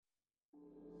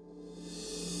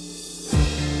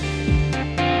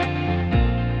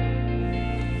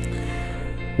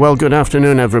Well, good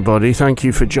afternoon, everybody. Thank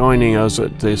you for joining us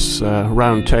at this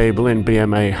round table in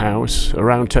BMA House, a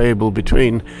round table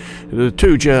between the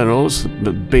two journals,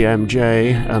 the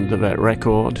BMJ and the Vet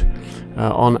Record,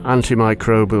 on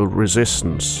antimicrobial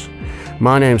resistance.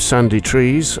 My name's Sandy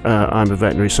Trees. I'm a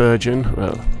veterinary surgeon,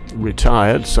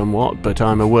 retired somewhat, but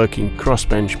I'm a working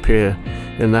crossbench peer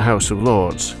in the House of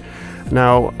Lords.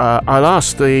 Now, I'll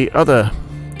ask the other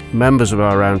members of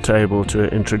our round table to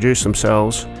introduce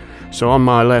themselves. So on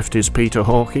my left is Peter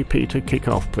Hawkey. Peter, kick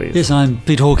off, please. Yes, I'm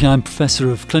Peter Hawkey. I'm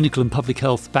Professor of Clinical and Public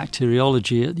Health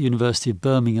Bacteriology at the University of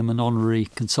Birmingham and Honorary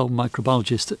Consultant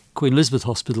Microbiologist at Queen Elizabeth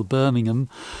Hospital, Birmingham.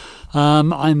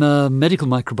 I'm a medical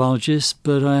microbiologist,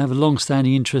 but I have a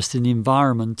long-standing interest in the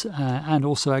environment and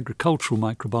also agricultural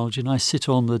microbiology, and I sit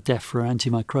on the DEFRA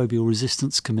Antimicrobial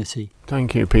Resistance Committee.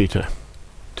 Thank you, Peter.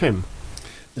 Tim.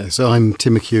 So I'm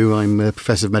Tim McHugh. I'm a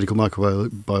Professor of Medical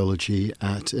Microbiology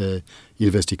at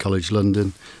University College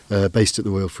London, based at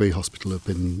the Royal Free Hospital up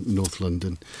in North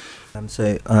London.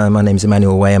 My name is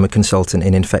Emmanuel Wey. I'm a consultant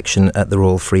in infection at the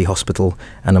Royal Free Hospital,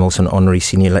 and I'm also an honorary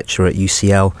senior lecturer at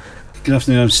UCL. Good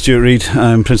afternoon, I'm Stuart Reid.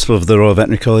 I'm Principal of the Royal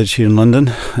Veterinary College here in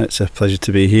London. It's a pleasure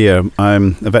to be here.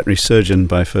 I'm a veterinary surgeon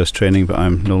by first training, but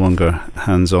I'm no longer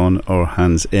hands-on or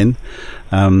hands-in.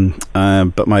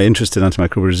 But my interest in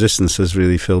antimicrobial resistance has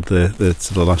really filled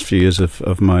the last few years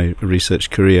of my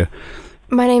research career.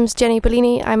 My name's Jenny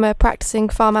Bellini. I'm a practicing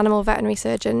farm animal veterinary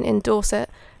surgeon in Dorset.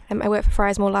 I work for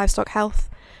Friars Moor Livestock Health.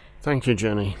 Thank you,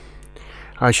 Jenny.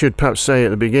 I should perhaps say at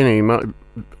the beginning,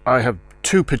 I have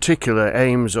two particular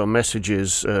aims or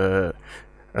messages, and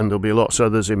there'll be lots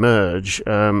others emerge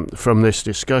from this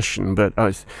discussion, but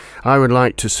I would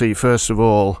like to see, first of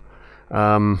all,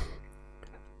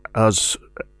 us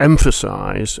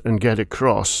emphasise and get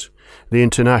across the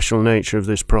international nature of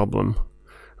this problem,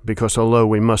 because although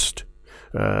we must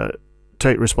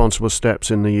take responsible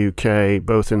steps in the UK,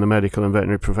 both in the medical and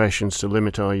veterinary professions, to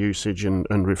limit our usage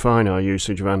and refine our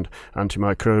usage of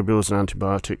antimicrobials and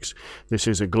antibiotics, this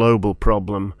is a global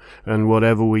problem, and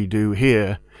whatever we do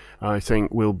here, I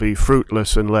think, will be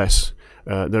fruitless unless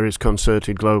there is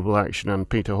concerted global action, and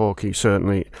Peter Hawkey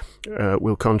certainly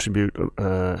will contribute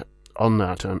on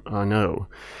that, I know.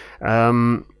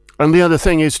 And the other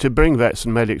thing is to bring vets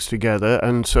and medics together,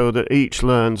 and so that each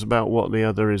learns about what the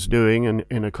other is doing and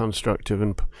in a constructive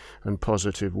and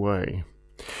positive way.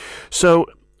 So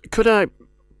could I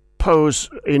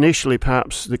pose initially,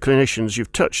 perhaps the clinicians,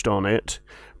 you've touched on it,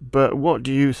 but what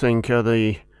do you think are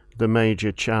the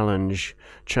major challenges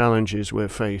we're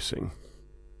facing?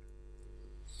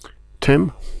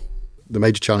 Tim? The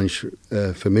major challenge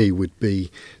for me would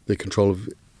be the control of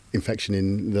infection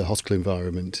in the hospital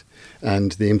environment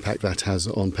and the impact that has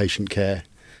on patient care.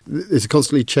 It's a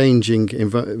constantly changing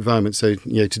environment. So,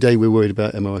 today we're worried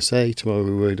about MRSA, tomorrow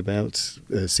we're worried about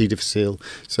C. difficile.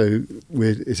 So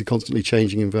it's a constantly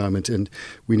changing environment, and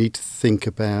we need to think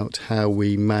about how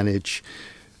we manage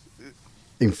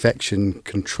infection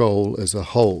control as a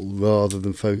whole rather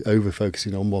than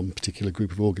over-focusing on one particular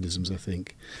group of organisms, I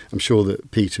think. I'm sure that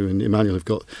Peter and Emmanuel have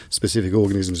got specific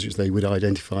organisms which they would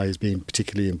identify as being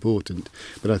particularly important,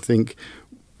 but I think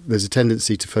there's a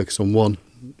tendency to focus on one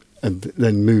and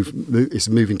then move. It's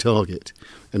a moving target,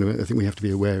 and I think we have to be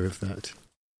aware of that.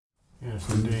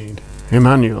 Yes, indeed.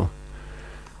 Emmanuel?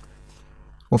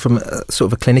 Well, from a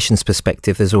sort of a clinician's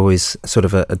perspective, there's always sort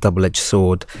of a double-edged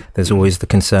sword. There's always the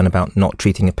concern about not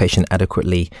treating a patient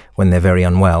adequately when they're very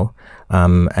unwell,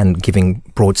 and giving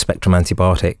broad-spectrum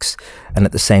antibiotics. And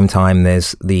at the same time,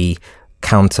 there's the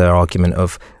counter-argument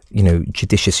of,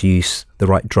 judicious use, the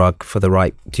right drug for the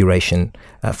right duration,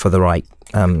 for the right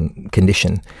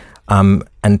condition.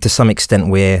 And to some extent,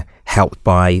 we're helped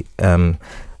by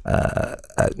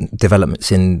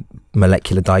developments in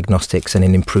molecular diagnostics and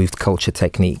in improved culture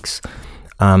techniques,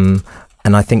 and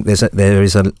I think there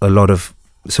is a lot of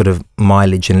sort of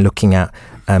mileage in looking at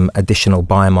additional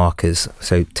biomarkers,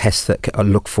 so tests that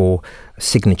look for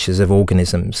signatures of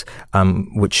organisms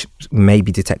which may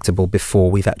be detectable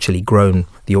before we've actually grown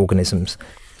the organisms.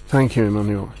 Thank you,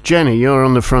 Emmanuel. Jenny, you're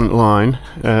on the front line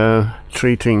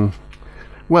treating.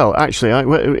 Well, actually,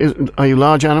 are you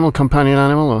large animal, companion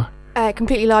animal, or?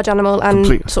 Completely large animal and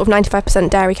sort of 95%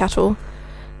 dairy cattle.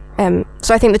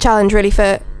 So I think the challenge really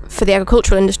for the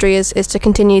agricultural industry is to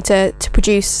continue to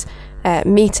produce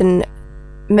meat and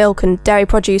milk and dairy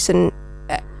produce and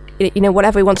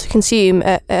whatever we want to consume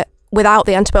without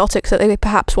the antibiotics that they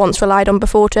perhaps once relied on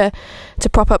before to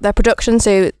prop up their production.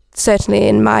 So certainly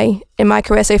in my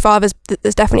career so far,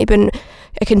 there's definitely been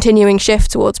a continuing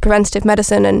shift towards preventative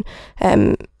medicine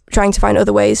and trying to find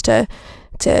other ways to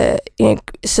to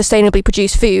sustainably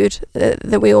produce food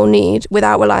that we all need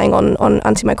without relying on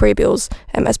antimicrobials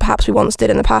as perhaps we once did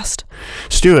in the past.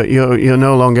 Stuart, you're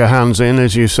no longer hands in,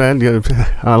 as you said.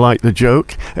 I like the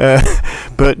joke,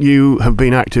 but you have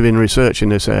been active in research in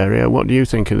this area. What do you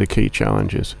think are the key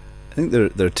challenges? I think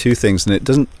there are two things, and it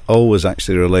doesn't always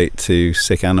actually relate to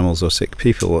sick animals or sick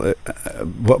people.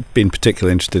 What I've been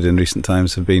particularly interested in recent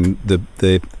times have been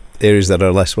the areas that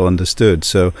are less well understood.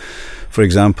 So, for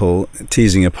example,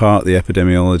 teasing apart the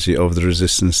epidemiology of the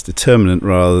resistance determinant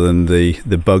rather than the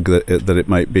bug that it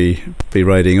might be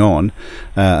riding on.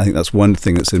 I think that's one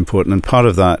thing that's important, and part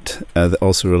of that that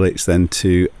also relates then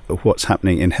to what's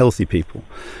happening in healthy people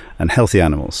and healthy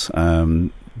animals.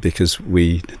 Because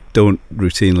we don't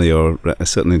routinely, or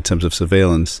certainly in terms of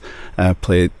surveillance,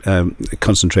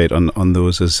 concentrate on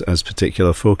those as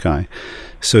particular foci.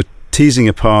 So teasing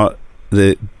apart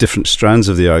the different strands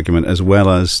of the argument as well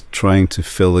as trying to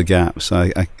fill the gaps.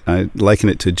 I liken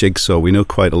it to a jigsaw. We know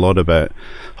quite a lot about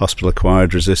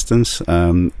hospital-acquired resistance,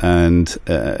 and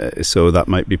so that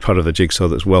might be part of a jigsaw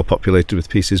that's well populated with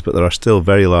pieces, but there are still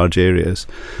very large areas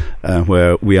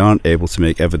where we aren't able to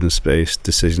make evidence-based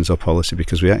decisions or policy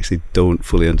because we actually don't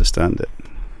fully understand it.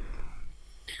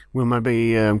 We'll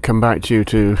maybe come back to you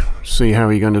to see how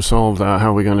you're going to solve that,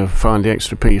 how we're going to find the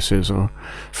extra pieces or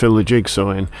fill the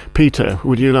jigsaw in. Peter,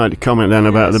 would you like to comment then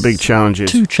about the big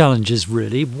challenges? Two challenges,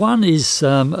 really. One is,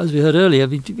 as we heard earlier,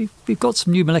 we've got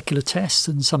some new molecular tests,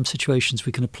 and in some situations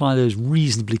we can apply those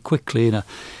reasonably quickly in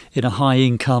a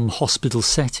high-income hospital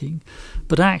setting.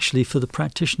 But actually, for the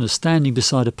practitioner standing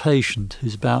beside a patient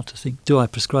who's about to think, do I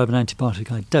prescribe an antibiotic?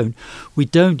 I don't. We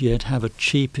don't yet have a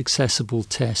cheap, accessible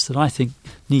test that I think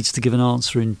needs to give an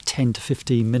answer in 10 to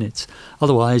 15 minutes.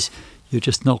 Otherwise,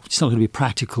 it's not going to be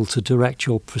practical to direct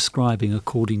your prescribing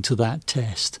according to that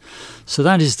test. So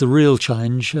that is the real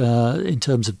challenge in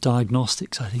terms of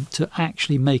diagnostics, I think, to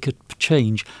actually make a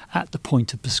change at the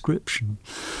point of prescription.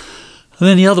 And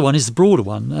then the other one is the broader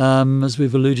one, as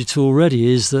we've alluded to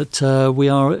already, is that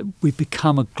we've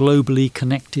become a globally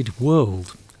connected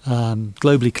world.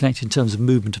 Globally connected in terms of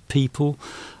movement of people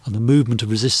and the movement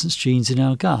of resistance genes in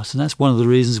our gut. And that's one of the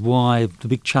reasons why the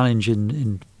big challenge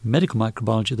in medical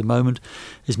microbiology at the moment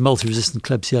is multi-resistant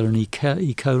Klebsiella and E.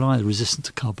 coli, the resistant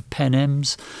to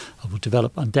carbapenems, will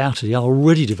develop, undoubtedly, are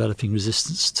already developing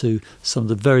resistance to some of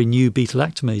the very new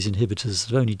beta-lactamase inhibitors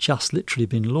that have only just literally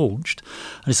been launched.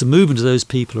 And it's the movement of those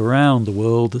people around the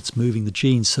world that's moving the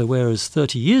genes. So whereas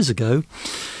 30 years ago,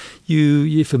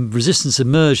 if a resistance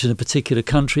emerged in a particular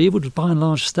country, it would by and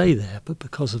large stay there. But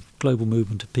because of global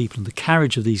movement of people and the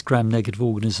carriage of these gram-negative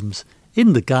organisms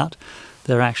in the gut,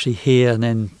 they're actually here, and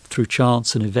then through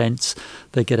chance and events,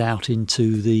 they get out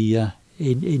into the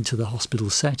hospital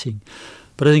setting.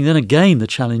 But I think then again the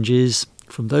challenge is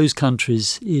from those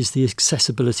countries is the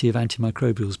accessibility of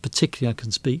antimicrobials. Particularly, I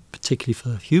can speak particularly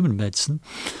for human medicine.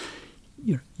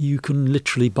 You can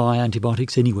literally buy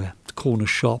antibiotics anywhere, the corner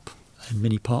shop in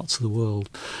many parts of the world.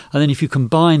 And then if you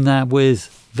combine that with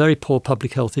very poor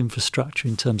public health infrastructure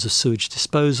in terms of sewage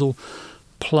disposal,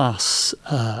 plus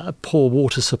poor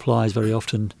water supplies, very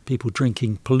often people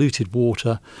drinking polluted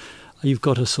water, you've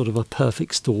got a sort of a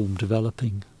perfect storm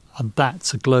developing. And that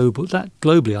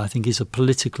globally, I think, is a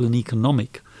political and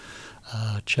economic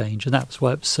change. And that's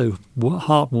why it was so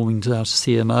heartwarming to our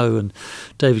CMO and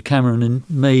David Cameron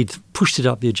and pushed it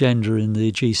up the agenda in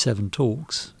the G7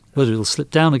 talks. Whether it'll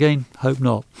slip down again, hope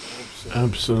not.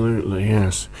 Absolutely,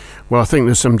 yes. Well, I think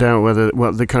there's some doubt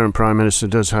whether the current Prime Minister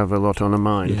does have a lot on her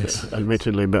mind, yes,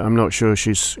 admittedly, but I'm not sure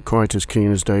she's quite as keen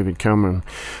as David Cameron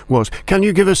was. Can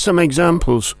you give us some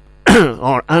examples,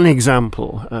 or an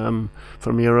example,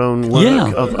 from your own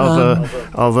work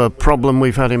of a problem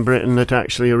we've had in Britain that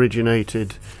actually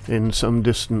originated in some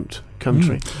distant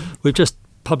country? We've just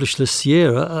published this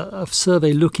year a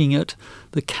survey looking at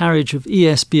the carriage of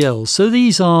ESBLs. So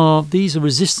these are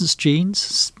resistance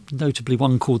genes, notably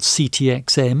one called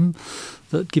CTXM,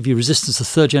 that give you resistance to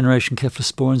third-generation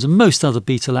cephalosporins and most other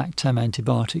beta-lactam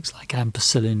antibiotics like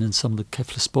ampicillin and some of the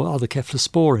other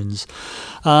cephalosporins.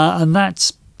 And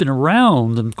that's been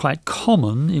around and quite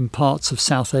common in parts of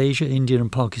South Asia, India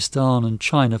and Pakistan and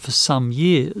China for some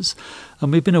years.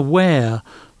 And we've been aware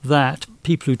that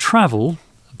people who travel,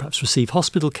 perhaps receive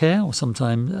hospital care or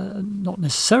sometimes not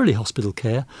necessarily hospital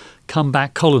care, come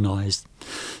back colonised.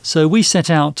 So we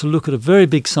set out to look at a very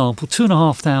big sample,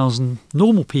 2,500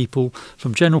 normal people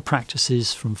from general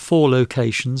practices from 4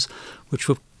 locations, which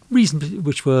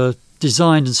were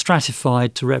designed and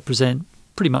stratified to represent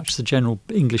pretty much the general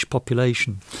English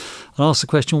population. And asked the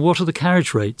question, what are the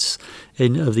carriage rates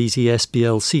of these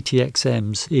ESBL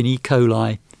CTXMs in E.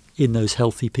 coli in those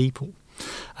healthy people?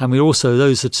 And we also,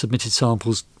 those that submitted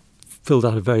samples filled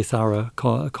out a very thorough,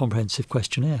 comprehensive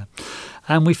questionnaire.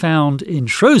 And we found in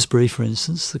Shrewsbury, for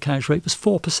instance, the carriage rate was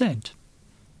 4%.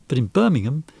 But in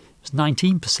Birmingham, it was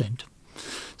 19%.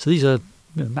 So these are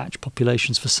matched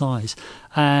populations for size.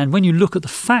 And when you look at the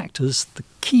factors, the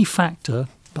key factor,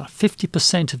 about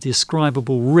 50% of the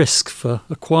ascribable risk for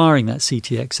acquiring that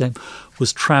CTXM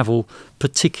was travel,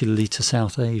 particularly to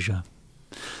South Asia.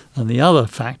 And the other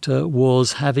factor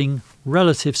was having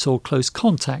relatives or close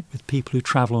contact with people who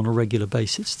travel on a regular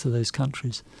basis to those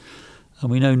countries. And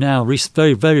we know now,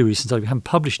 very, very recently, we haven't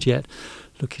published yet,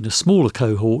 looking at a smaller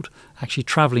cohort, actually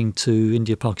travelling to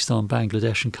India, Pakistan,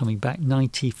 Bangladesh and coming back,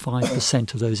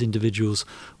 95% of those individuals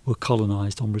were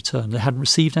colonised on return. They hadn't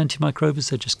received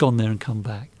antimicrobials, they'd just gone there and come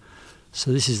back.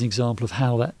 So this is an example of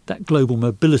how that global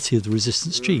mobility of the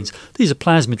resistance genes. These are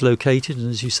plasmid located, and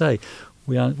as you say,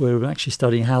 we're actually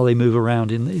studying how they move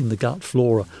around in the gut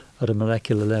flora at a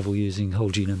molecular level using whole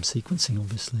genome sequencing,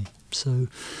 obviously. So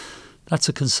that's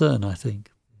a concern, I think.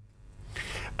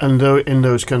 And though in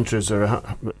those countries there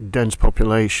are dense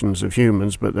populations of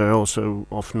humans, but they're also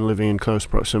often living in close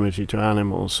proximity to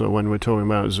animals. So when we're talking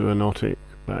about zoonotic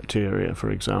bacteria, for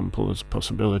example, there's a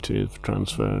possibility of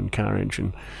transfer and carriage.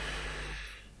 And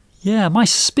yeah, my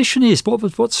suspicion is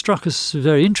what struck us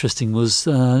very interesting was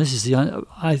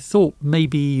I thought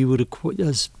maybe you would,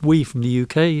 as we from the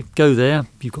UK go there,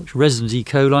 you've got your resident E.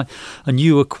 coli, and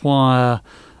you acquire,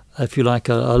 if you like,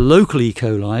 a local E.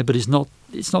 coli, but it's not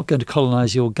going to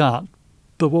colonise your gut.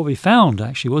 But what we found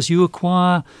actually was you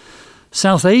acquire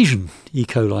South Asian E.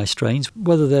 coli strains.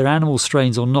 Whether they're animal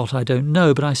strains or not, I don't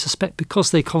know, but I suspect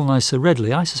because they colonise so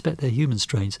readily, I suspect they're human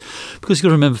strains. Because you've got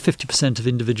to remember 50% of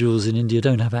individuals in India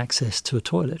don't have access to a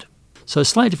toilet. So a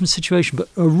slightly different situation, but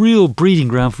a real breeding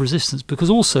ground for resistance, because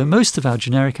also most of our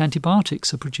generic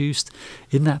antibiotics are produced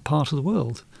in that part of the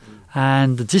world.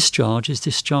 And the discharge is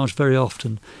discharged very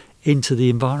often into the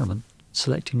environment,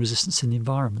 selecting resistance in the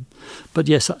environment. But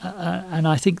yes, and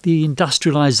I think the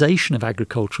industrialisation of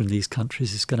agriculture in these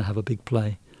countries is going to have a big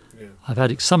play. Yeah. I've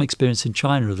had some experience in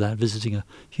China of that, visiting a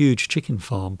huge chicken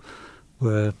farm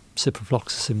where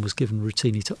ciprofloxacin was given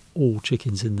routinely to all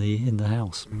chickens in the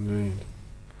house. Indeed.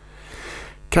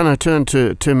 Can I turn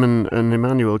to Tim and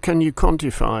Emmanuel? Can you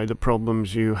quantify the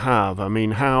problems you have? I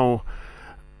mean, how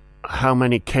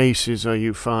many cases are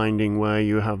you finding where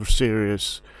you have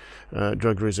serious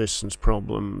drug resistance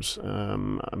problems?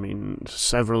 I mean,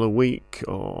 several a week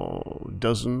or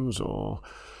dozens, or?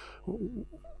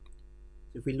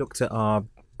 If we looked at our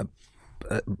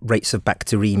rates of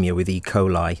bacteremia with E.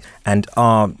 coli, and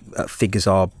our figures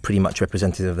are pretty much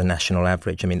representative of the national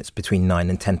average. I mean, it's between 9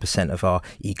 and 10% of our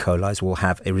E. colis will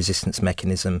have a resistance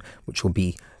mechanism which will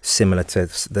be similar to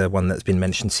the one that's been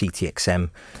mentioned, CTXM.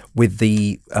 With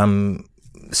the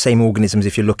same organisms,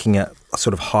 if you're looking at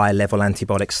sort of higher level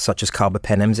antibiotics such as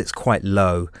carbapenems, it's quite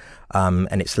low,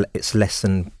 and it's less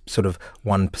than sort of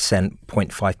 1%,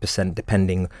 0.5%,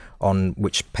 depending on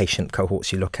which patient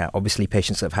cohorts you look at. Obviously,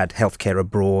 patients that have had healthcare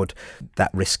abroad, that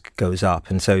risk goes up.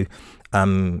 And so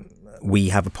we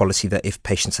have a policy that if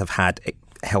patients have had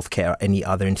healthcare at any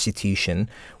other institution,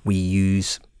 we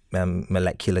use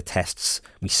molecular tests,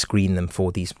 we screen them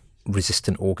for these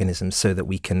resistant organisms so that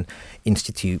we can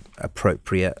institute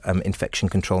appropriate infection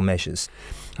control measures.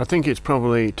 I think it's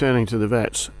probably, turning to the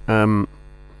vets,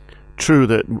 true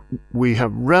that we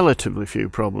have relatively few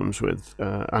problems with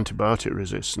antibiotic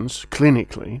resistance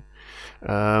clinically,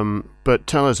 but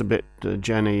tell us a bit,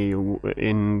 Jenny,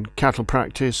 in cattle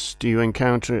practice, do you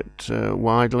encounter it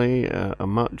widely,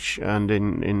 much, and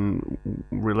in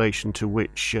relation to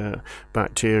which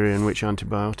bacteria and which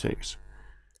antibiotics?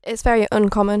 It's very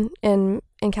uncommon in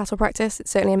cattle practice,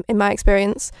 it's certainly in my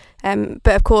experience.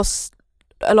 But of course,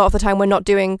 a lot of the time we're not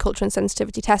doing culture and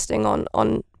sensitivity testing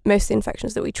on most of the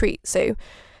infections that we treat. So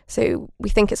we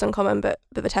think it's uncommon, but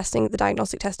the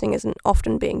diagnostic testing isn't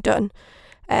often being done.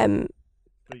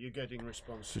 But you're getting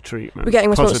response to treatment. We're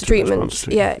getting response to treatment.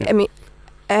 Yeah, I mean,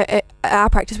 at our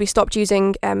practice, we stopped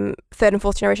using third and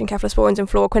fourth generation cephalosporins and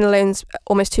fluoroquinolones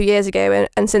almost 2 years ago,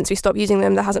 and since we stopped using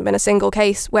them, there hasn't been a single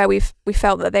case where we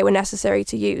felt that they were necessary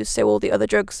to use. So all the other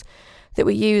drugs that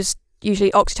we use,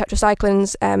 usually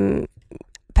oxytetracyclines,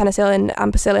 penicillin,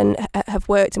 ampicillin, have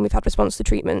worked, and we've had response to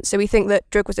treatment. So we think that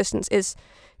drug resistance is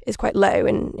quite low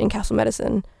in cattle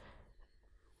medicine.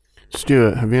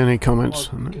 Stuart, have you any comments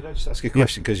on that? Could I just ask a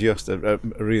question, because you asked a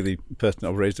really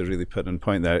pertinent, or raised a really pertinent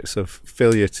point there. So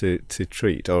failure to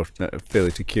treat or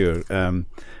failure to cure.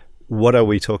 what are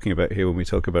we talking about here when we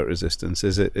talk about resistance?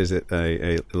 Is it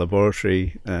a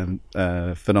laboratory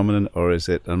phenomenon, or is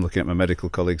it, I'm looking at my medical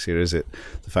colleagues here, is it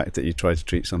the fact that you try to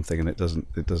treat something and it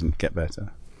doesn't get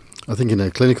better? I think in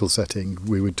a clinical setting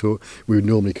we would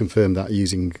normally confirm that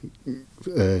using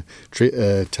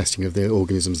testing of the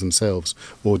organisms themselves,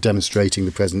 or demonstrating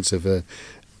the presence of a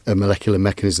molecular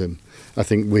mechanism. I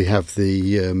think we have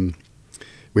the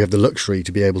luxury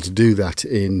to be able to do that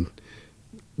in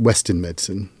Western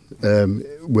medicine,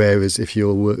 whereas if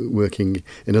you're working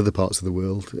in other parts of the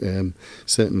world,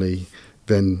 certainly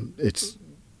then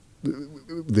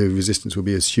the resistance will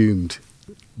be assumed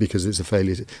because it's a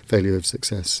failure of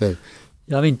success. So,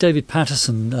 yeah, I mean, David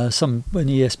Patterson, when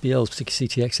ESBLs, particularly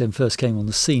CTXM, first came on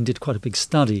the scene, did quite a big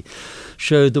study,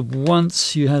 showed that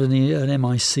once you had an MIC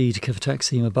to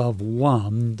cefotaxime above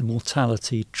 1, the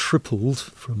mortality tripled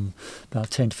from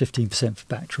about 10 to 15% for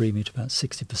bacteremia to about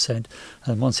 60%.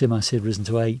 And once the MIC had risen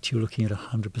to 8, you're looking at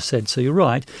 100%. So you're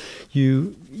right.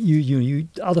 You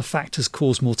other factors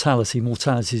cause mortality.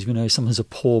 Mortality is, sometimes a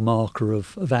poor marker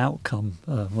of outcome.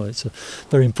 Well, it's a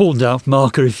very important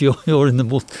marker if you're in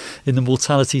the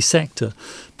mortality sector,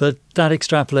 but that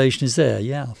extrapolation is there.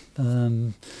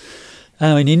 Now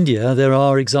in India there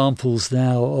are examples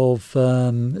now of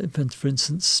for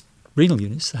instance renal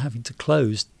units having to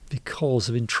close because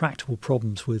of intractable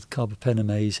problems with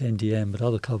carbapenemase, NDM, but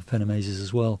other carbapenomases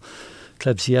as well.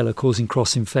 Klebsiella causing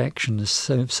cross infection.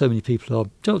 So many people are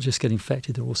not just getting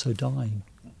infected, they're also dying.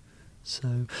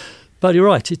 But you're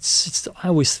right, I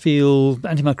always feel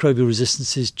antimicrobial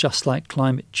resistance is just like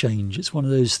climate change. It's one of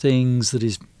those things that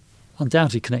is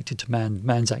undoubtedly connected to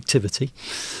man's activity.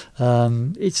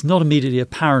 It's not immediately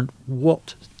apparent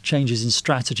what changes in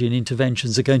strategy and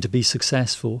interventions are going to be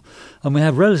successful. And we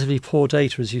have relatively poor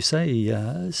data, as you say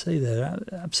there,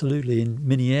 absolutely, in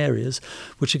many areas,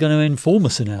 which are going to inform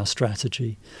us in our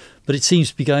strategy. But it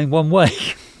seems to be going one way.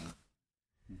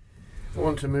 I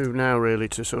want to move now really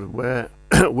to sort of where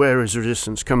is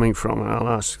resistance coming from, and I'll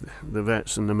ask the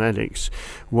vets and the medics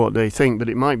what they think, but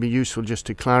it might be useful just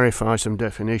to clarify some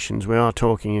definitions. We are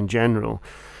talking in general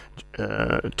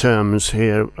terms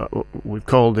here. We've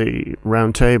called the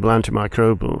roundtable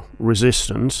antimicrobial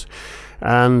resistance,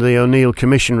 and the O'Neill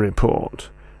Commission report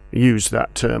used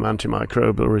that term,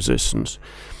 antimicrobial resistance.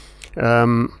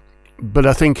 But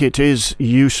I think it is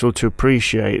useful to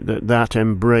appreciate that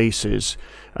embraces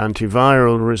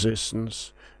antiviral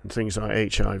resistance and things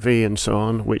like HIV and so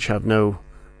on, which have no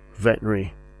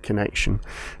veterinary connection.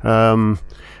 They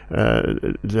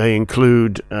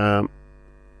include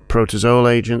protozoal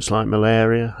agents like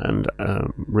malaria, and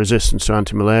resistance to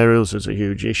antimalarials is a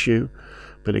huge issue,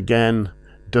 but again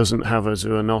doesn't have a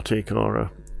zoonotic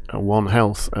or a One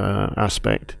Health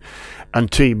aspect. And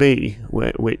TB,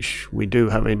 which we do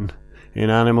have in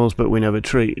animals, but we never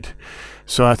treat.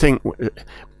 So I think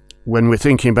when we're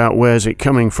thinking about where's it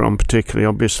coming from, particularly,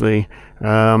 obviously,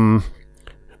 the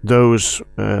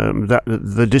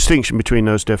distinction between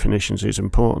those definitions is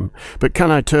important. But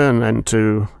can I turn then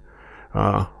to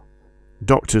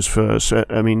doctors first?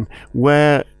 I mean,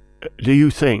 where do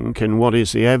you think, and what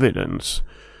is the evidence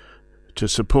to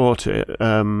support it,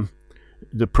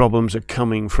 the problems are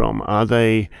coming from? Are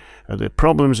the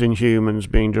problems in humans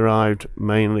being derived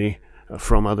mainly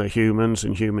from other humans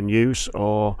and human use,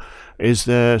 or is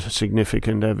there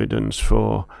significant evidence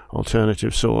for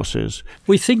alternative sources?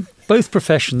 We think, both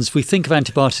professions, we think of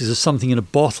antibiotics as something in a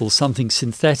bottle, something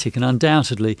synthetic, and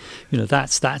undoubtedly,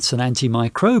 that's an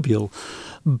antimicrobial.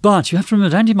 But you have to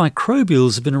remember that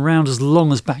antimicrobials have been around as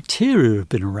long as bacteria have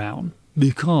been around,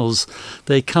 because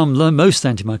most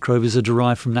antimicrobials are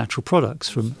derived from natural products,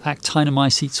 from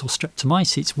actinomycetes or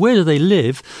streptomycetes. Where do they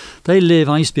live? I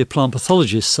used to be a plant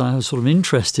pathologist, so I was sort of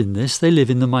interested in this. They live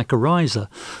in the mycorrhiza,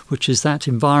 which is that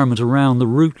environment around the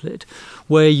rootlet,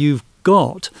 where you've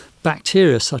got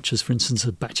bacteria such as, for instance,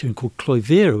 a bacterium called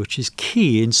Cloivera, which is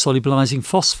key in solubilizing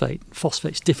phosphate.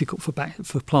 Phosphate's difficult for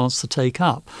plants to take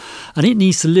up. And it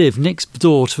needs to live next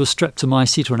door to a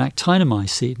streptomycete or an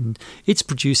actinomycete, and it's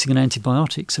producing an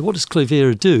antibiotic. So what does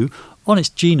Cloivera do? On its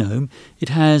genome, it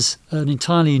has an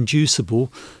entirely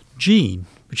inducible gene,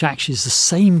 which actually is the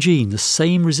same gene, the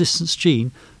same resistance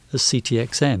gene as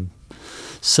CTXM.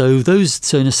 So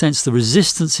in a sense, the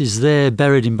resistance is there,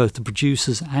 buried in both the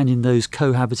producers and in those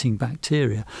cohabiting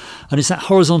bacteria. And it's that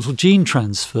horizontal gene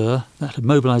transfer, that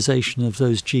mobilization of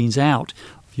those genes out,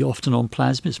 you're often on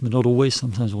plasmids, but not always,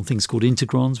 sometimes on things called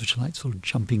integrons, which are like sort of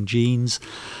jumping genes,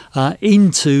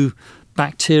 into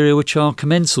bacteria which are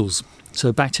commensals.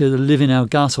 So bacteria that live in our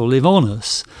gut or live on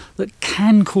us that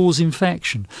can cause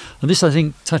infection. And this, I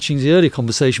think, touching the earlier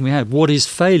conversation we had, what is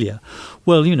failure?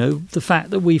 Well, the fact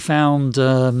that we found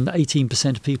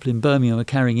 18% of people in Birmingham are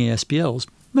carrying ESBLs,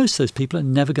 most of those people are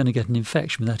never going to get an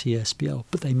infection with that ESBL,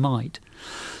 but they might.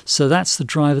 So that's the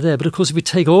driver there. But of course, if we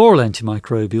take oral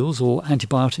antimicrobials or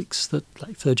antibiotics that,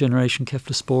 like third-generation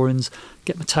cephalosporins,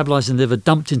 get metabolized in the liver,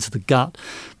 dumped into the gut,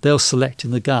 they'll select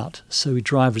in the gut. So we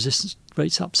drive resistance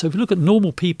rates up. So if we look at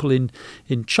normal people in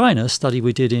China, a study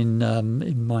we did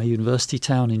in my university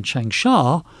town in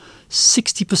Changsha,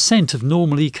 60% of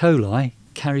normal E. coli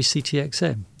carry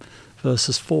CTXM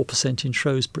versus 4% in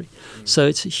Shrewsbury. So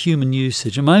it's human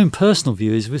usage. And my own personal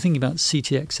view is we're thinking about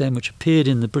CTXM, which appeared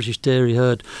in the British dairy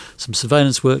herd, some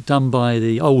surveillance work done by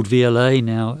the old VLA,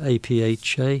 now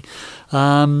APHA,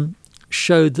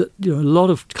 showed that a lot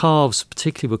of calves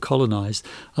particularly were colonised,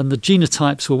 and the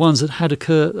genotypes were ones that had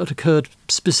occurred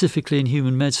specifically in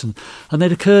human medicine, and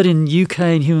they'd occurred in UK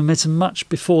and human medicine much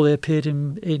before they appeared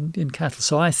in cattle.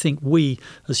 So I think we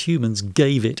as humans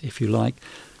gave it, if you like,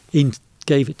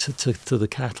 gave it to the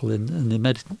cattle and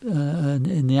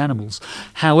in the animals.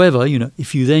 However,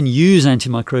 if you then use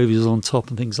antimicrobials on top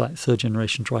and things like third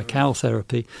generation dry cow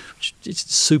therapy, which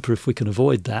it's super if we can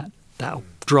avoid that, that'll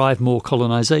drive more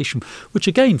colonisation, which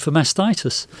again for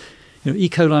mastitis, E.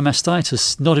 coli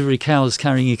mastitis, not every cow that's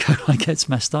carrying E. coli gets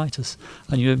mastitis,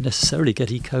 and you don't necessarily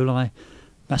get E. coli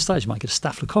mastitis. You might get a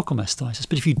staphylococcal mastitis,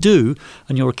 but if you do,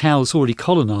 and you're a cow that's already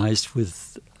colonised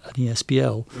with an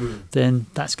ESBL, then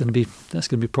that's going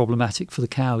to be problematic for the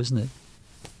cow, isn't it?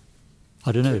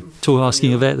 I don't know. To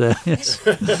asking a vet there. Yes.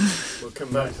 We'll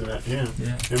come back to that.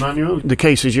 Yeah. Emmanuel, the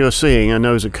cases you're seeing are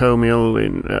nosocomial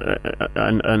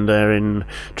and they're in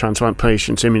transplant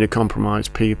patients,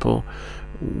 immunocompromised people.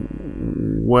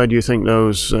 Where do you think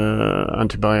those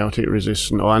antibiotic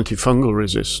resistant or antifungal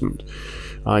resistant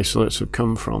isolates have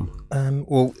come from?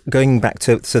 Well, going back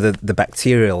to the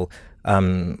bacterial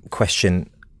question,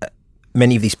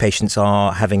 many of these patients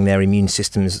are having their immune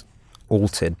systems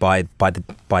altered by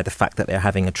the fact that they're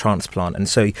having a transplant, and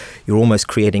so you're almost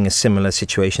creating a similar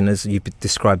situation as you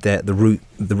described there, the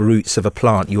roots of a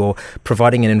plant. You're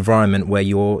providing an environment where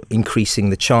you're increasing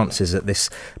the chances that this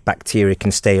bacteria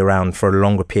can stay around for a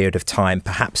longer period of time,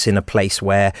 perhaps in a place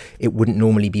where it wouldn't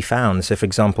normally be found. So for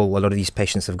example, a lot of these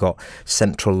patients have got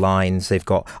central lines, they've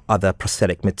got other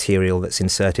prosthetic material that's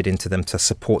inserted into them to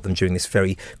support them during this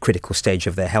very critical stage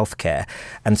of their healthcare,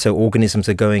 and so organisms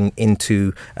are going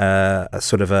into a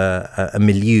sort of a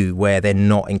milieu where they're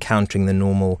not encountering the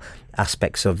normal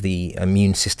aspects of the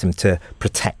immune system to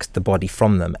protect the body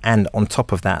from them. And on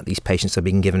top of that, these patients are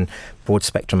being given broad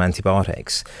spectrum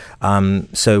antibiotics.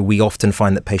 So we often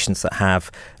find that patients that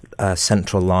have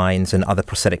central lines and other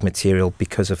prosthetic material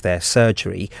because of their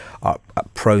surgery are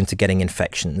prone to getting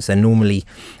infections. They're normally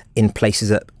in places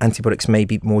that antibiotics may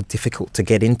be more difficult to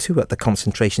get into at the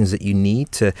concentrations that you need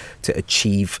to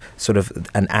achieve sort of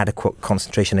an adequate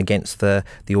concentration against the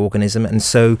organism. And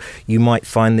so you might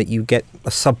find that you get a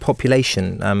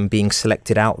subpopulation being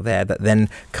selected out there that then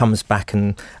comes back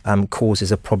and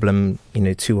causes a problem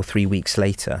 2 or 3 weeks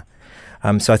later.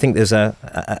 So I think there's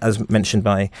as mentioned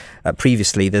by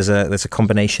previously, there's a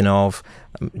combination of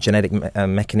genetic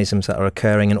mechanisms that are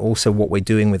occurring, and also what we're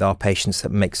doing with our patients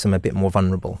that makes them a bit more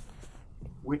vulnerable.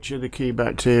 Which are the key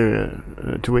bacteria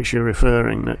to which you're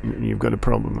referring that you've got a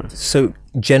problem with? So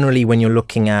generally, when you're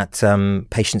looking at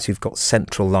patients who've got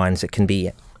central lines, it can be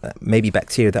maybe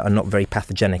bacteria that are not very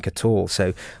pathogenic at all.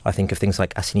 So I think of things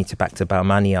like Acinetobacter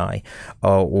baumannii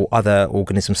or other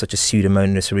organisms such as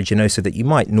Pseudomonas aeruginosa that you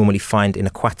might normally find in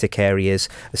aquatic areas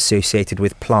associated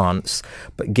with plants,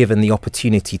 but given the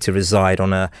opportunity to reside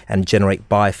on and generate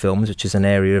biofilms, which is an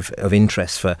area of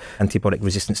interest for antibiotic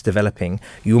resistance developing,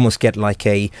 you almost get like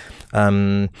a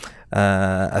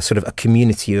sort of a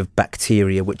community of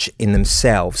bacteria which in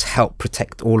themselves help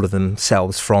protect all of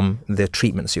themselves from the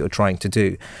treatments you're trying to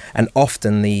do. And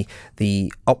often the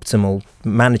optimal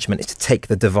management is to take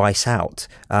the device out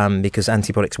because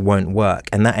antibiotics won't work,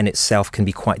 and that in itself can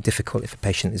be quite difficult if a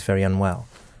patient is very unwell.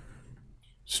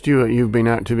 Stuart, you've been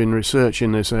active in research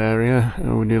in this area.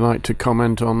 Would you like to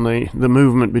comment on the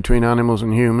movement between animals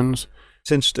and humans?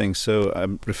 It's interesting. So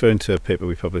I'm referring to a paper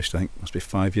we published, I think it must be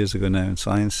 5 years ago now in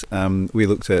Science. We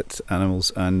looked at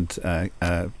animals and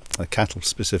cattle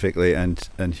specifically and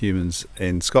humans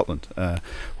in Scotland,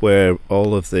 where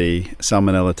all of the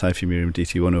Salmonella typhimurium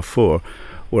DT104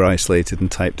 were isolated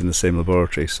and typed in the same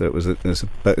laboratory. So it was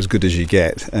about as good as you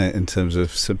get in terms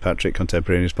of St. Patrick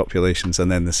contemporaneous populations,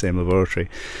 and then the same laboratory.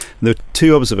 And there were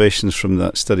two observations from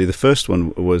that study. The first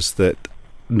one was that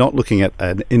not looking at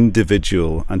an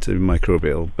individual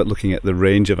antimicrobial, but looking at the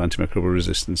range of antimicrobial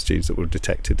resistance genes that were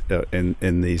detected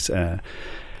in these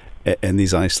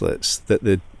isolates, that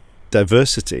the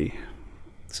diversity,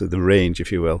 so the range,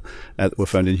 if you will, that were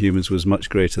found in humans was much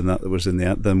greater than that was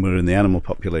than were in the animal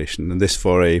population. And this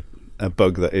for a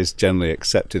bug that is generally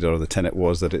accepted, or the tenet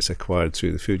was that it's acquired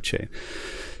through the food chain.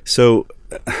 So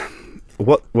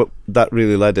what that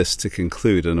really led us to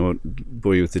conclude, and I won't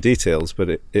bore you with the details,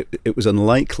 but it was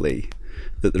unlikely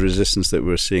that the resistance that we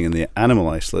were seeing in the animal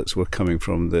isolates were coming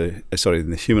from in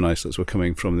the human isolates were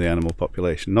coming from the animal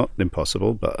population. Not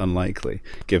impossible, but unlikely,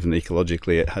 given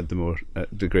ecologically it had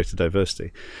the greater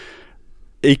diversity.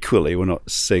 Equally, we're not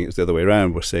saying it's the other way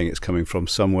around. We're saying it's coming from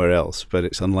somewhere else, but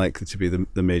it's unlikely to be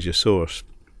the major source.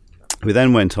 We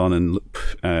then went on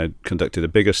and conducted a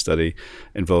bigger study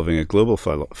involving a global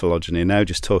phylogeny, now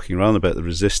just talking around about the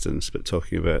resistance, but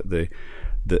talking about the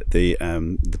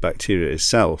bacteria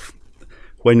itself.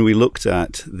 When we looked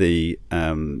at the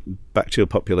bacterial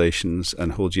populations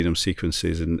and whole genome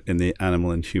sequences in the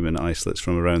animal and human isolates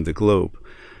from around the globe,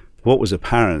 what was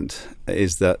apparent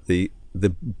is that the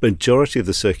majority of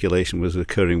the circulation was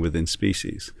occurring within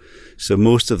species. So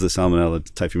most of the Salmonella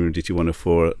typhimurium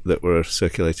DT104 that were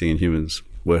circulating in humans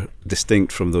were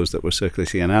distinct from those that were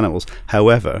circulating in animals.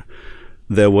 However,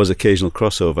 there was occasional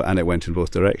crossover, and it went in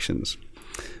both directions.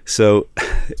 So,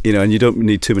 and you don't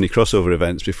need too many crossover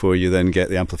events before you then get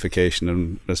the amplification.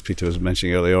 And as Peter was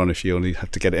mentioning earlier on, if you only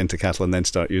have to get it into cattle and then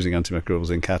start using antimicrobials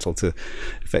in cattle to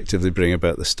effectively bring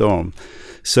about the storm.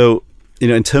 So,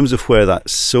 in terms of where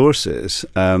that source is,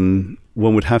 one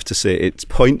would have to say it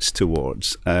points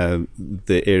towards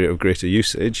the area of greater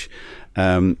usage,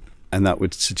 and that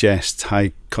would suggest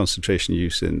high concentration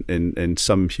use in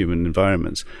some human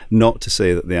environments. Not to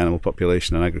say that the animal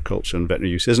population and agriculture and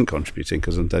veterinary use isn't contributing,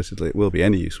 because undoubtedly it will be,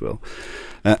 any use will.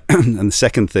 And the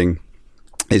second thing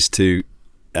is to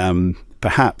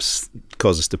perhaps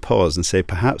cause us to pause and say,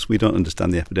 perhaps we don't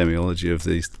understand the epidemiology of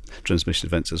these transmission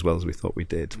events as well as we thought we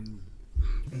did.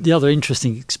 The other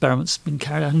interesting experiment's been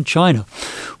carried out in China,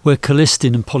 where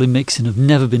colistin and polymyxin have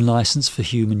never been licensed for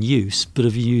human use, but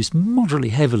have been used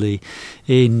moderately heavily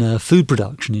in food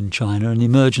production in China, and the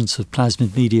emergence of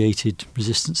plasmid-mediated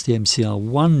resistance to the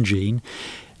MCR1 gene,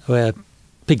 where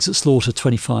pigs at slaughter,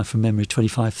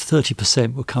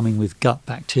 30% were coming with gut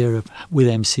bacteria with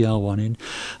MCR1 in,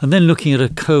 and then looking at a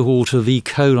cohort of E.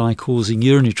 coli causing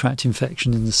urinary tract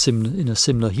infection in a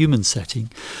similar human setting.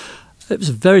 It was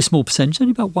a very small percentage,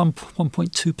 only about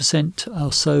 1.2%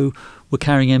 or so were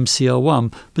carrying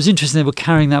MCR1. But it's interesting, they were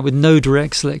carrying that with no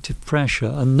direct selective pressure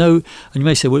and you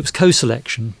may say, well, it was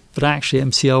co-selection, but actually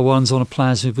MCR1's on a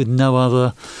plasmid with no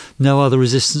other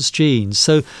resistance genes.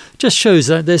 So it just shows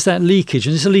that there's that leakage,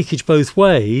 and there's a leakage both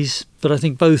ways, but I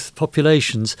think both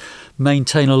populations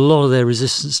maintain a lot of their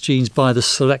resistance genes by the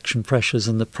selection pressures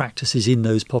and the practices in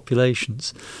those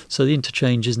populations. So the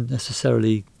interchange isn't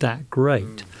necessarily that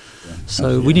great.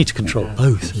 So we need to control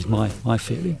both, is my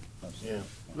feeling.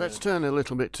 Let's turn a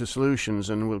little bit to solutions,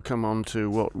 and we'll come on to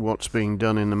what's being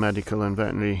done in the medical and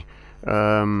veterinary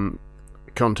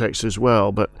context as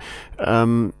well. But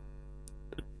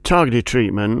targeted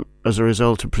treatment as a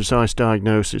result of precise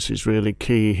diagnosis is really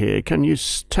key here. Can you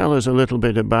tell us a little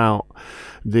bit about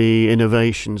the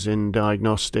innovations in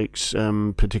diagnostics,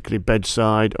 particularly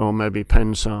bedside or maybe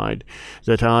penside,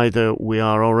 that either we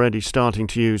are already starting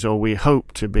to use or we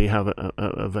hope to have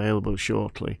available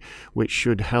shortly, which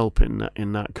should help in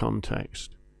that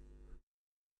context?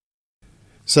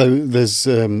 So there's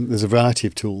a variety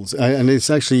of tools, and it's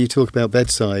actually, you talk about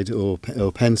bedside or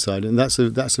penside, and that's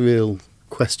a real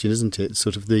question, isn't it?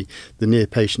 Sort of the near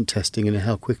patient testing and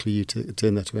how quickly you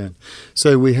turn that around.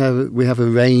 So we have a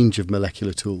range of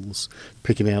molecular tools,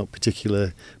 picking out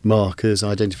particular markers,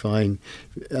 identifying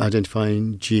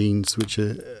genes which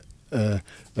are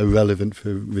relevant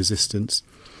for resistance.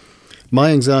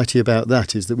 My anxiety about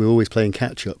that is that we're always playing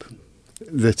catch up.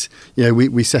 That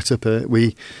we set up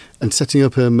setting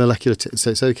up a molecular so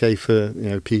it's okay for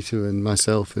Peter and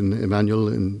myself and Emmanuel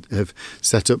and have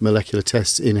set up molecular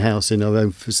tests in-house in our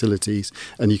own facilities,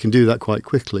 and you can do that quite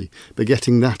quickly, but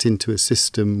getting that into a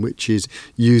system which is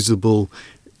usable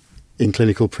in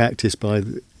clinical practice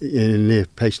in a near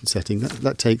patient setting,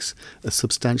 that takes a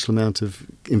substantial amount of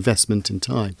investment in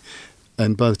time,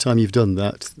 and by the time you've done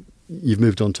that, you've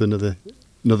moved on to another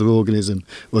organism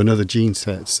or another gene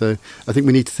set. So I think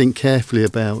we need to think carefully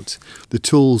about the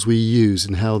tools we use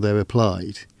and how they're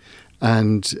applied,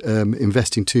 and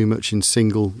investing too much in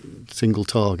single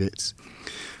targets.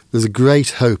 There's a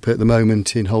great hope at the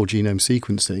moment in whole genome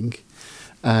sequencing,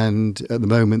 and at the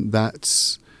moment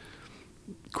that's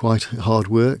quite hard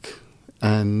work,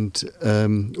 And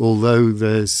although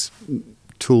there's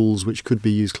tools which could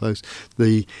be used close,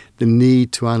 the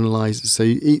need to analyse. So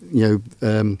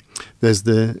there's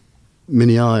the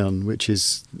mini ion, which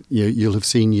is you'll have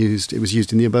seen used. It was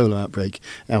used in the Ebola outbreak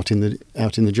out in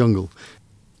the jungle.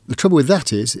 The trouble with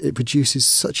that is it produces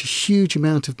such a huge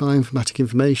amount of bioinformatic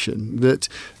information that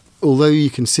although you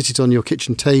can sit it on your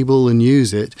kitchen table and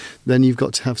use it, then you've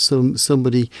got to have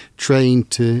somebody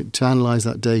trained to analyse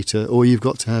that data, or you've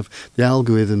got to have the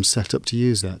algorithms set up to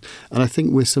use that. And I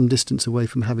think we're some distance away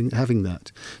from having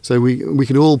that. So we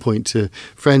can all point to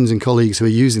friends and colleagues who are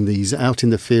using these out in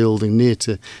the field and near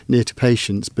to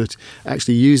patients, but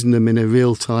actually using them in a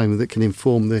real time that can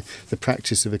inform the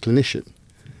practice of a clinician.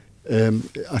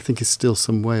 I think it's still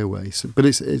some way away. But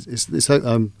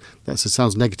that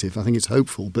sounds negative. I think it's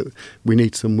hopeful, but we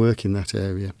need some work in that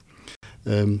area.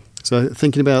 So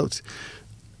thinking about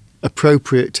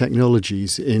appropriate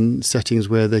technologies in settings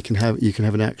where you can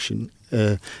have an action,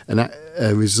 a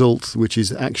result which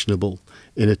is actionable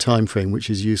in a time frame which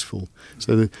is useful.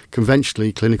 So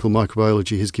conventionally, clinical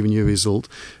microbiology has given you a result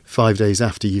 5 days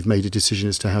after you've made a decision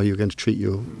as to how you're going to treat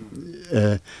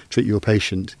your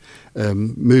patient.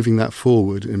 Moving that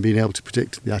forward and being able to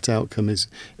predict that outcome is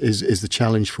the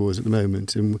challenge for us at the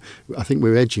moment, and I think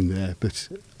we're edging there, but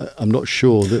I'm not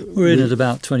sure that we're in at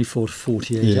about 24 to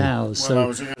 48 hours.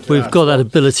 So we've got that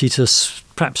ability to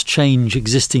perhaps change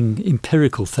existing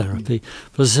empirical therapy.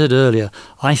 But as I said earlier,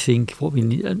 I think what we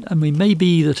need, and we may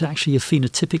be that actually a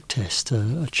phenotypic test,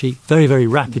 a cheap, very, very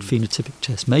rapid phenotypic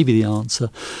test, may be the answer.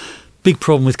 Big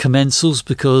problem with commensals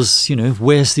because,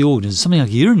 where's the organism? Something like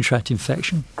a urinary tract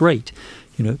infection, great.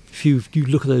 If you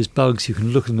look at those bugs, you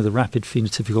can look at them with a rapid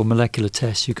phenotypic or molecular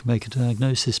test, you can make a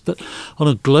diagnosis. But on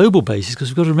a global basis, because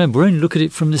we've got to remember, we only look at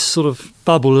it from this sort of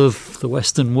bubble of the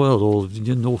Western world or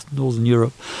Northern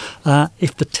Europe.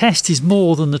 If the test is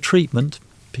more than the treatment,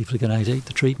 people are going to hate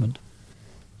the treatment.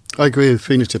 I agree with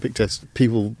phenotypic tests.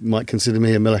 People might consider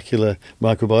me a molecular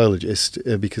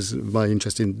microbiologist because of my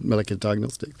interest in molecular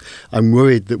diagnostics. I'm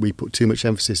worried that we put too much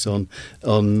emphasis on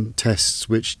tests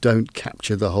which don't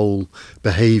capture the whole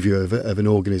behaviour of an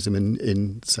organism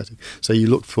in setting. So you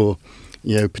look for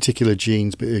particular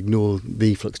genes but ignore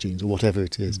the efflux genes or whatever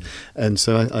it is. And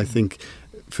so I think,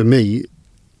 for me,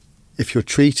 if you're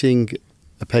treating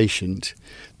a patient,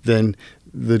 then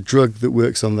the drug that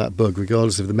works on that bug,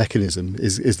 regardless of the mechanism,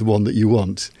 is the one that you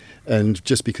want. And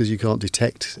just because you can't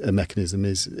detect a mechanism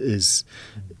doesn't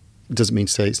mean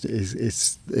to say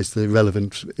it's the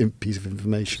relevant piece of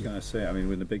information. I was going to say,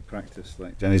 with a big practice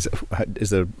like Jenny,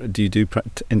 do you do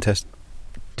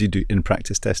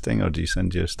in-practice testing, or do you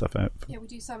send your stuff out? Yeah, we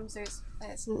do some, so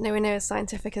it's nowhere near as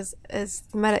scientific as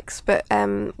the medics, but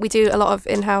we do a lot of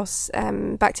in-house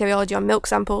bacteriology on milk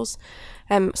samples.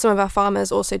 Some of our farmers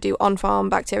also do on-farm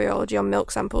bacteriology on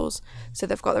milk samples, so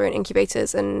they've got their own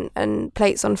incubators and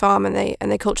plates on farm, and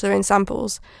they culture their own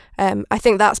samples. I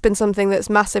think that's been something that's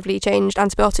massively changed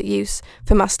antibiotic use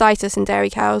for mastitis in dairy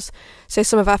cows. So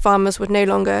some of our farmers would no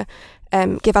longer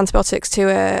give antibiotics to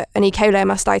an E. coli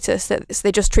mastitis, so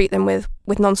they just treat them with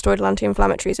non-steroidal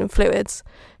anti-inflammatories and fluids,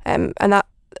 and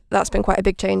that's been quite a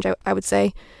big change, I would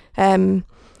say.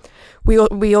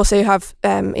 We also have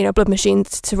blood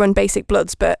machines to run basic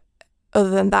bloods, but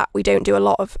other than that, we don't do a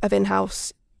lot of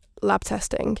in-house lab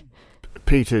testing.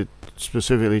 Peter,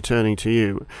 specifically turning to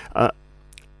you,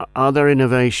 are there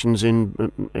innovations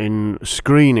in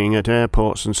screening at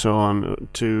airports and so on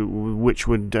which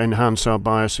would enhance our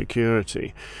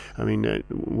biosecurity?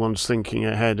 One's thinking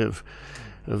ahead of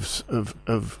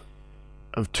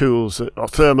tools that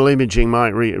thermal imaging might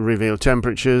reveal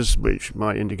temperatures which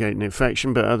might indicate an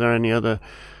infection, but are there any other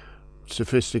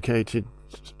sophisticated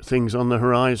things on the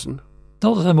horizon?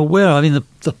 Not that I'm aware of.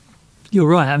 You're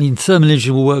right. Thermal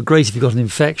imaging will work great if you've got an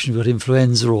infection, you've got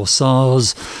influenza or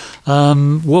SARS.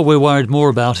 What we're worried more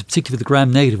about, particularly with the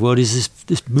gram-negative world, is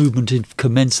this movement in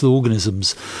commensal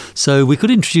organisms. So we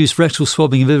could introduce rectal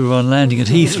swabbing of everyone landing at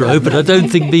Heathrow, but I don't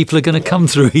think people are going to come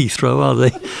through Heathrow, are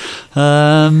they?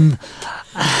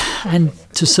 And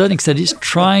to a certain extent, it's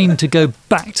trying to go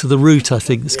back to the root, I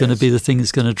think, that's going to be the thing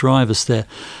that's going to drive us there.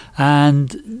 And,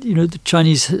 the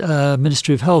Chinese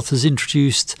Ministry of Health has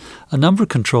introduced a number of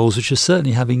controls which are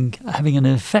certainly having an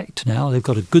effect now. They've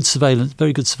got a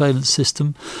very good surveillance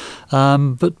system.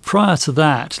 But prior to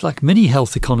that, like many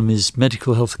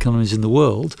medical health economies in the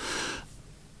world,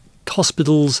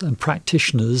 hospitals and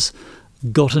practitioners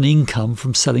got an income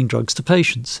from selling drugs to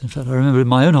patients. In fact, I remember in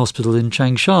my own hospital in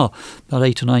Changsha about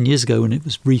 8 or 9 years ago when it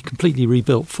was completely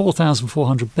rebuilt,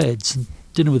 4,400 beds, and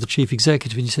dinner with the chief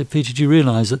executive, and he said, Peter, do you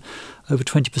realise that over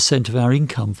 20% of our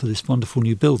income for this wonderful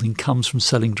new building comes from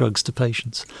selling drugs to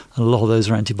patients? And a lot of those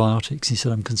are antibiotics. He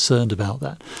said, I'm concerned about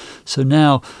that. So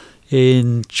now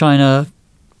in China,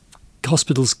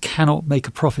 hospitals cannot make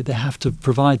a profit. They have to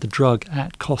provide the drug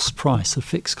at cost price, a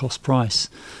fixed cost price.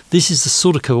 This is the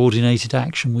sort of coordinated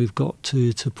action we've got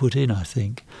to put in, I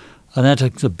think. And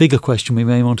that's a bigger question we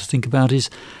may want to think about, is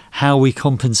how we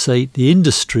compensate the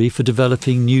industry for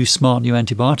developing smart new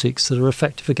antibiotics that are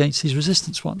effective against these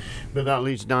resistance ones. But that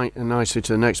leads nicely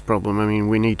to the next problem. I mean,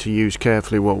 we need to use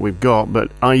carefully what we've got,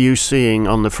 but are you seeing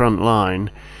on the front line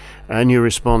any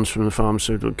response from the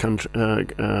pharmaceutical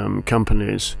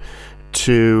companies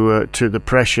to the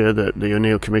pressure that the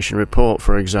O'Neill Commission report,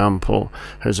 for example,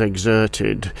 has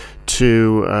exerted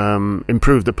to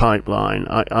improve the pipeline?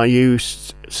 Are you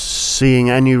seeing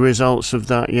any results of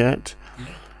that yet?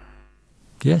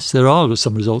 Yes, there are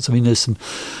some results. I mean,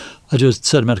 I do a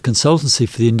certain amount of consultancy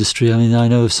for the industry. I mean, I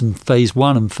know of some phase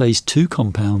 1 and phase 2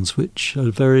 compounds, which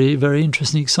are very, very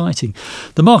interesting and exciting.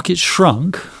 The market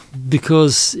shrunk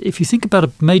because if you think about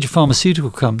a major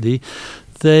pharmaceutical company,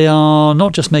 they are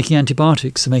not just making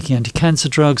antibiotics, they're making anti-cancer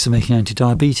drugs, they're making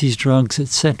anti-diabetes drugs,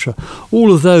 etc.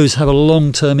 All of those have a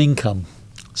long-term income.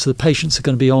 So the patients are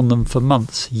going to be on them for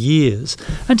months, years.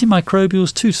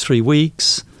 Antimicrobials, 2 to 3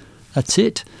 weeks, that's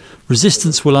it.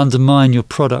 Resistance will undermine your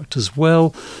product as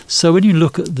well. So when you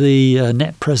look at the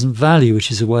net present value,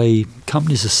 which is the way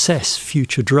companies assess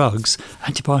future drugs,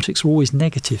 antibiotics are always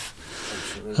negative.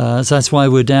 So that's why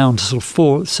we're down to sort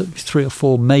of 3 or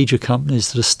 4 major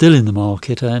companies that are still in the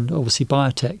market, and obviously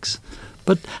biotechs.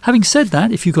 But having said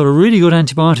that, if you've got a really good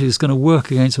antibiotic that's going to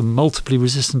work against a multiply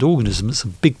resistant organism, it's a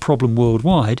big problem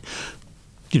worldwide,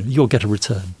 you'll get a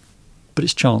return. But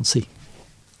it's chancy.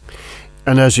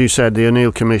 And as you said, the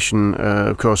O'Neill Commission,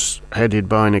 of course, headed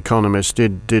by an economist,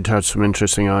 did have some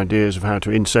interesting ideas of how to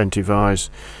incentivise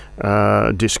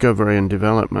discovery and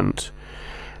development.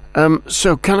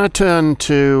 So can I turn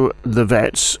to the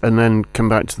vets and then come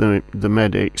back to the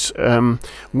medics?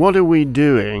 What are we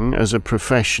doing as a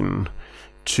profession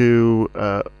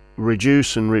to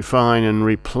reduce and refine and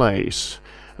replace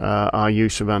our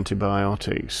use of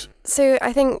antibiotics? So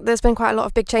I think there's been quite a lot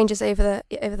of big changes over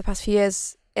the past few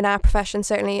years in our profession,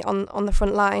 certainly on the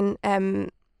front line.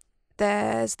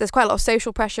 There's quite a lot of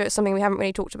social pressure. It's something we haven't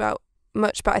really talked about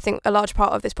much, but I think a large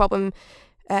part of this problem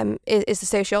is the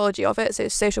sociology of it. So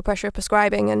it's social pressure of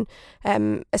prescribing,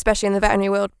 and especially in the veterinary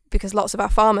world, because lots of our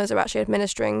farmers are actually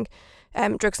administering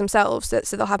drugs themselves.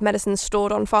 So they'll have medicines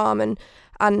stored on farm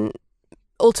and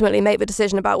ultimately make the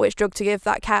decision about which drug to give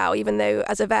that cow, even though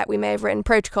as a vet we may have written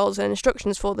protocols and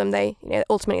instructions for them.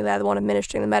 Ultimately they're the one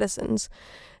administering the medicines.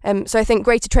 So I think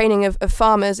greater training of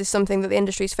farmers is something that the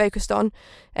industry is focused on,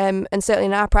 and certainly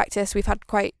in our practice we've had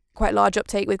quite large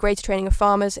uptake with greater training of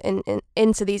farmers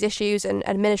into these issues and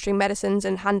administering medicines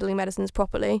and handling medicines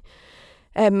properly.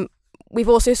 We've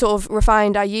also sort of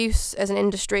refined our use as an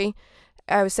industry.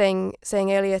 I was saying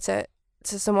earlier to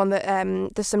someone that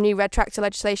there's some new red tractor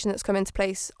legislation that's come into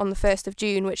place on the 1st of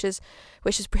June, which has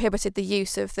prohibited the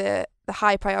use of the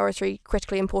high priority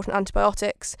critically important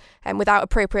antibiotics without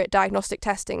appropriate diagnostic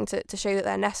testing to show that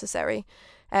they're necessary.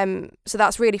 So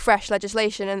that's really fresh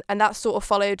legislation, and that's sort of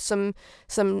followed some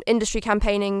industry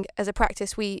campaigning as a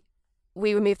practice. We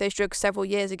removed those drugs several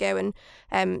years ago,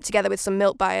 and together with some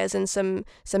milk buyers and some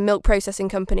milk processing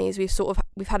companies,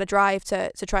 we've had a drive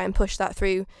to try and push that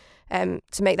through,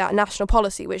 to make that a national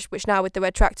policy, which now with the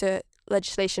red tractor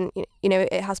legislation,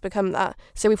 it has become that.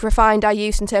 So we've refined our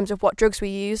use in terms of what drugs we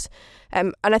use,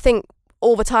 and I think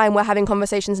all the time we're having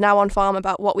conversations now on farm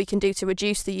about what we can do to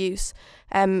reduce the use.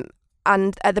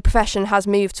 And the profession has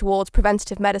moved towards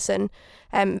preventative medicine,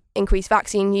 increased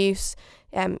vaccine use,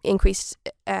 increased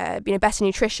better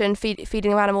nutrition,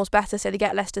 feeding our animals better so they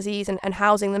get less disease, and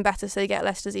housing them better so they get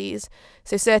less disease.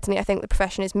 So certainly I think the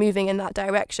profession is moving in that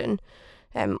direction,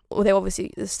 although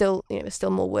obviously there's still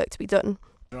more work to be done.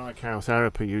 Dry cow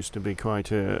therapy used to be quite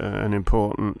an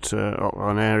important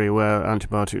an area where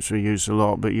antibiotics were used a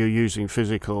lot, but you're using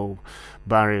physical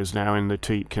barriers now in the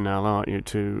teat canal, aren't you,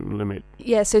 to limit?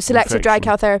 Yeah, so selective dry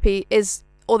cow therapy is,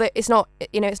 although it's not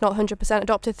 100%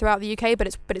 adopted throughout the UK, but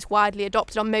it's widely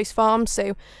adopted on most farms.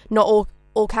 So not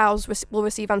all cows will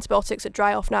receive antibiotics at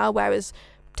dry off now, whereas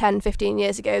 10-15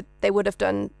 years ago they would have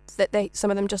done that.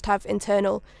 Some of them just have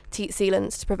internal teat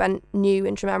sealants to prevent new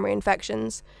intramammary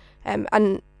infections.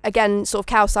 And again, sort of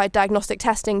cow-side diagnostic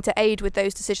testing to aid with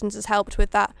those decisions has helped with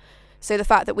that. So the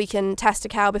fact that we can test a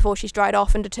cow before she's dried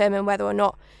off and determine whether or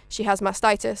not she has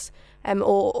mastitis,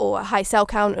 or a high cell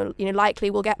count, or likely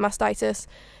will get mastitis,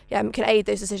 can aid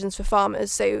those decisions for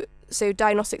farmers. So So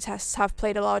diagnostic tests have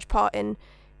played a large part in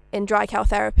dry cow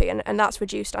therapy, and that's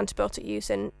reduced antibiotic use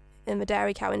in the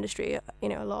dairy cow industry,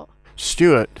 a lot.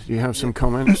 Stuart, do you have some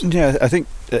comments? Yeah, I think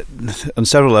on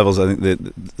several levels, I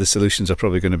think the solutions are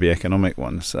probably going to be economic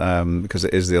ones, because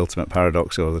it is the ultimate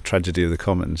paradox or the tragedy of the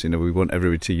commons. We want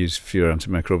everybody to use fewer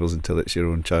antimicrobials until it's your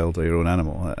own child or your own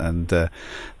animal, and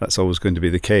that's always going to be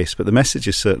the case. But the message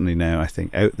is certainly now, I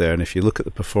think, out there, and if you look at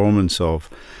the performance of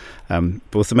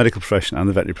both the medical profession and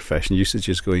the veterinary profession, usage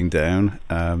is going down.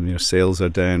 Sales are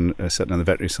down, certainly on the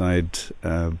veterinary side,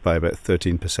 by about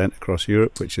 13% across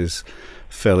Europe, which is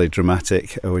fairly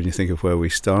dramatic when you think of where we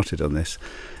started on this.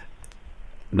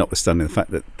 Notwithstanding the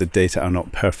fact that the data are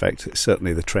not perfect,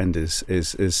 certainly the trend is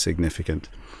significant.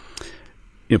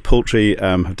 Poultry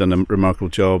have done a remarkable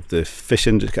job. The fish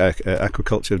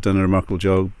aquaculture have done a remarkable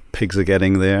job. Pigs are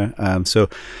getting there. So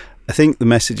I think the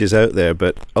message is out there,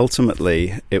 but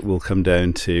ultimately it will come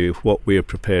down to what we are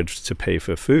prepared to pay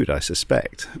for food, I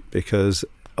suspect, because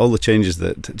all the changes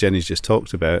that Jenny's just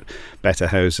talked about, better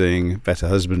housing, better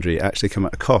husbandry, actually come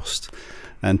at a cost.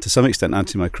 And to some extent,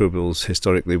 antimicrobials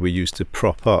historically were used to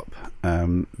prop up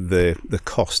the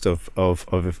cost of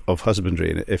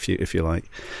husbandry, if you like.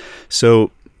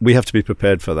 So we have to be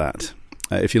prepared for that.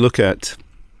 If you look at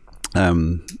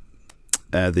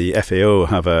the FAO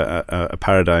have a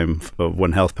paradigm, of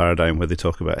One Health paradigm, where they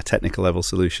talk about a technical level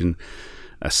solution,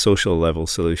 a social level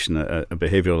solution, a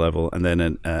behavioural level, and then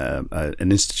an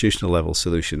institutional level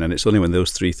solution. And it's only when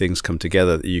those three things come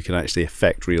together that you can actually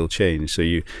affect real change. So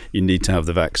you need to have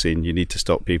the vaccine, you need to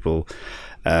stop people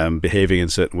behaving in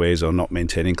certain ways or not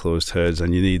maintaining closed herds,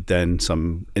 and you need then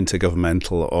some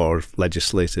intergovernmental or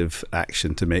legislative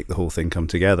action to make the whole thing come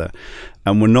together.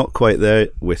 And we're not quite there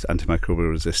with antimicrobial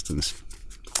resistance.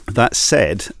 That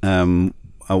said,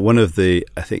 one of the,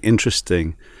 I think,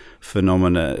 interesting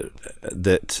phenomena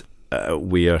that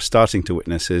we are starting to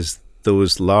witness is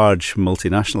those large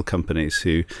multinational companies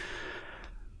who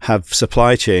have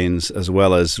supply chains as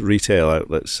well as retail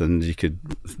outlets, and you could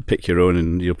pick your own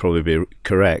and you'll probably be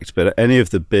correct, but any of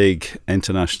the big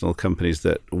international companies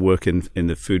that work in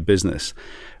the food business,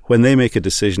 when they make a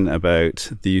decision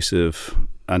about the use of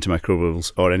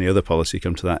antimicrobials or any other policy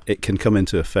come to that, it can come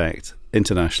into effect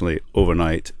internationally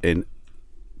overnight in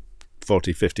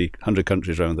 40, 50, 100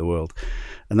 countries around the world.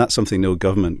 And that's something no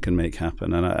government can make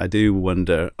happen. And I do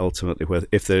wonder ultimately whether,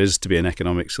 if there is to be an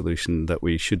economic solution, that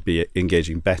we should be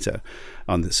engaging better,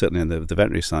 certainly on the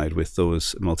veterinary side, with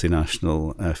those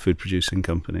multinational food producing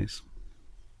companies.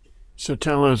 So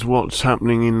tell us what's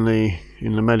happening in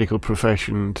the medical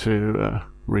profession to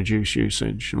reduce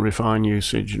usage and refine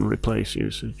usage and replace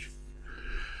usage.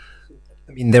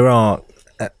 I mean, there are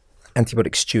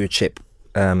antibiotic stewardship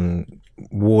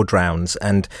ward rounds,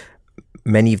 and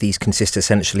many of these consist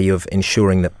essentially of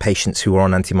ensuring that patients who are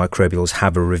on antimicrobials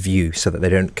have a review so that they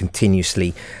don't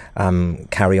continuously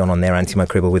carry on their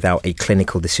antimicrobial without a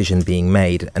clinical decision being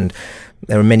made. And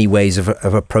there are many ways of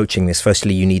approaching this.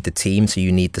 Firstly, you need the team, so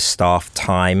you need the staff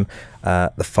time,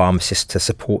 the pharmacist to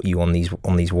support you on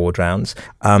these ward rounds.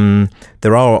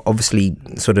 There are obviously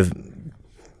sort of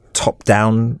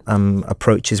top-down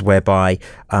approaches whereby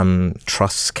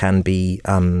trusts can be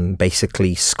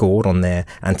basically scored on their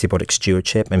antibiotic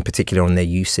stewardship, in particular on their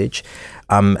usage.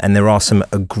 And there are some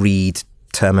agreed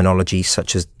terminology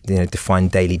such as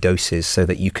defined daily doses so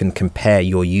that you can compare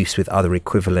your use with other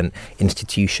equivalent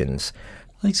institutions.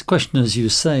 I think it's a question, as you were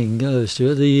saying,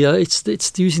 Stuart,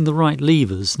 it's using the right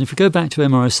levers. And if we go back to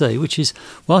MRSA, which is,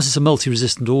 whilst it's a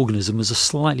multi-resistant organism, was a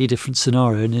slightly different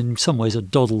scenario and in some ways a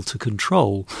doddle to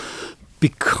control.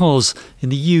 Because in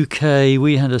the UK,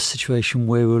 we had a situation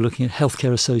where we were looking at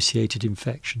healthcare-associated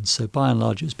infections. So by and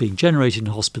large, it was being generated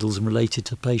in hospitals and related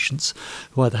to patients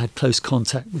who either had close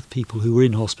contact with people who were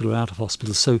in hospital or out of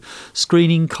hospital. So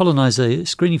screening for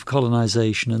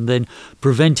colonisation and then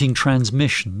preventing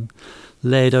transmission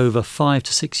led over 5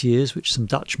 to 6 years, which some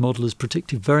Dutch modelers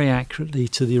predicted very accurately,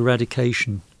 to the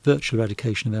virtual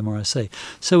eradication of MRSA.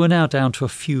 So we're now down to a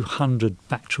few hundred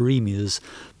bacteremias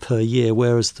per year,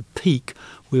 whereas the peak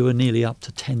we were nearly up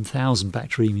to 10,000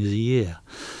 bacteremias a year.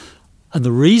 And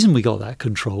the reason we got that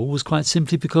control was quite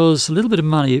simply because a little bit of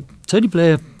money. Tony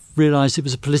Blair realised it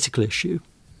was a political issue.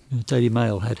 Daily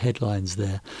Mail had headlines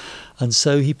there. And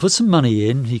so he put some money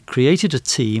in, he created a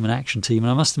team, an action team,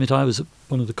 and I must admit I was at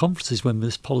one of the conferences when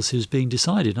this policy was being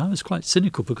decided. I was quite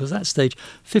cynical because at that stage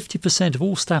 50% of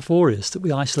all Staph aureus that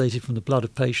we isolated from the blood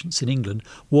of patients in England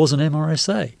was an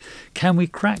MRSA. Can we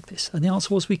crack this? And the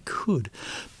answer was we could,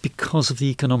 because of the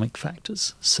economic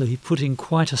factors. So he put in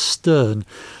quite a stern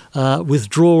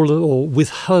withdrawal or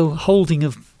withholding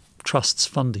of trusts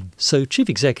funding. So chief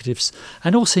executives,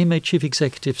 and also he made chief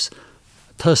executives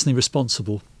personally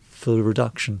responsible for the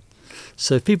reduction.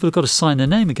 So if people have got to sign their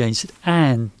name against it,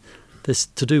 and this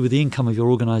to do with the income of your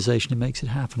organisation, it makes it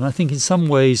happen. And I think in some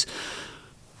ways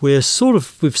we've sort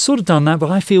of done that, but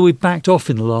I feel we've backed off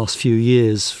in the last few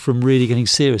years from really getting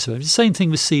serious about it. It's the same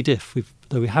thing with C. diff.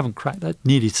 Though we haven't cracked that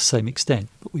nearly to the same extent,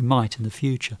 but we might in the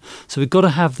future. So we've got to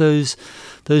have those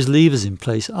levers in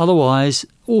place. Otherwise,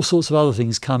 all sorts of other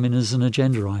things come in as an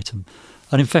agenda item.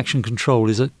 And infection control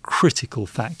is a critical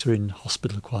factor in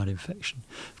hospital-acquired infection.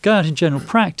 Go out in general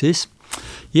practice,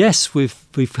 yes,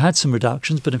 we've had some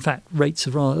reductions, but in fact rates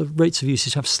of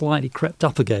usage have slightly crept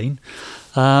up again.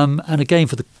 And again,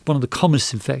 for one of the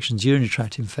commonest infections, urinary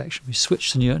tract infection, we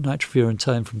switched to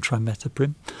nitrofurantoin from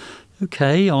trimethoprim.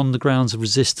 Okay, on the grounds of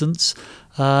resistance.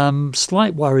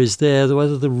 Slight worries there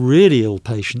whether the really ill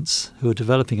patients who are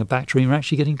developing a bacterium are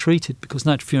actually getting treated, because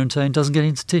nitrofurantoin doesn't get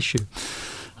into tissue.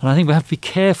 And I think we have to be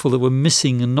careful that we're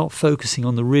missing and not focusing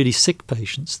on the really sick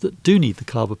patients that do need the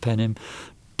carbapenem,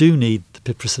 do need the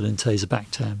piperacillin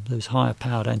tazobactam, those higher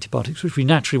powered antibiotics, which we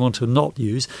naturally want to not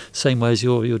use, same way as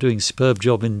you're doing a superb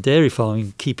job in dairy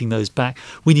farming, keeping those back.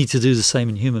 We need to do the same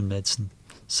in human medicine.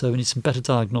 So we need some better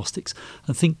diagnostics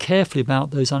and think carefully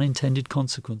about those unintended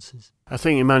consequences. I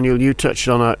think, Emmanuel, you touched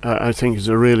on, I think, is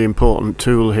a really important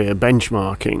tool here,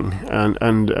 benchmarking.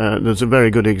 And there's a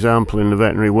very good example in the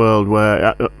veterinary world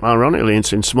where, ironically,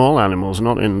 it's in small animals,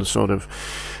 not in the sort of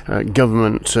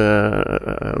government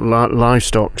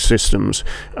livestock systems,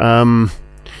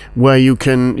 where you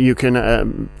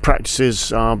can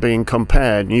practices are being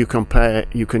compared. You can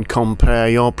compare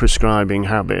your prescribing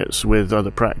habits with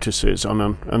other practices on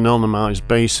an anonymised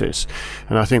basis.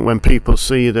 And I think when people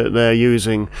see that they're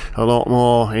using a lot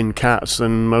more in cats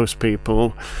than most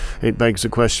people, it begs the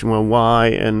question, well, why?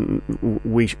 And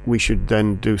we should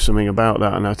then do something about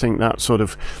that. And I think that sort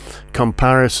of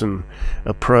comparison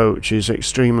approach is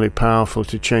extremely powerful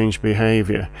to change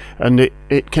behaviour. And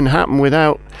it can happen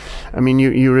without, I mean,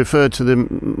 you referred to the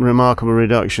remarkable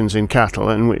reductions in cattle,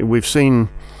 and we've seen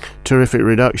terrific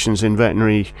reductions in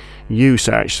veterinary use.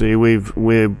 Actually,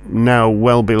 we're now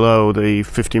well below the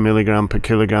 50 milligram per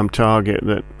kilogram target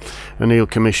that the Neil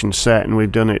Commission set, and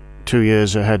we've done it 2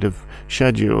 years ahead of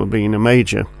schedule, being a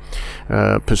major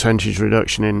percentage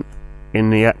reduction in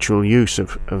the actual use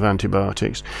of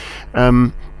antibiotics.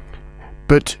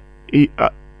 But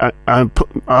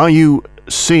are you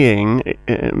seeing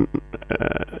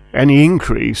any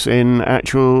increase in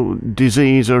actual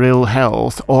disease or ill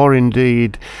health, or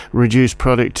indeed reduced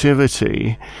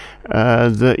productivity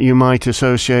that you might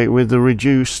associate with the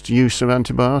reduced use of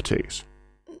antibiotics?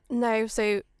 No.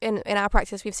 So in our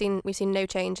practice, we've seen no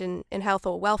change in health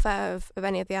or welfare of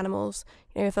any of the animals,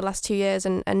 over the last 2 years,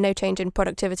 and no change in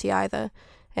productivity either.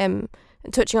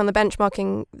 Touching on the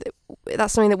benchmarking,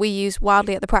 that's something that we use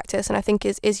widely at the practice, and I think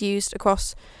is used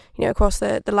across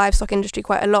the livestock industry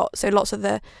quite a lot. So lots of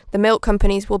the milk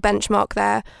companies will benchmark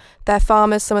their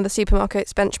farmers. Some of the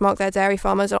supermarkets benchmark their dairy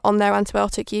farmers on their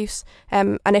antibiotic use,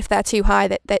 and if they're too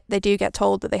high, they do get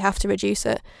told that they have to reduce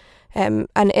it. And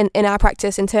in our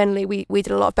practice internally, we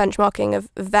did a lot of benchmarking of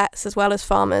vets as well as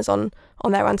farmers on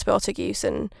their antibiotic use,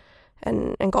 and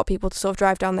got people to sort of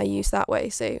drive down their use that way.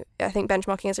 So I think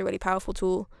benchmarking is a really powerful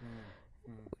tool,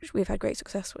 which we've had great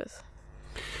success with.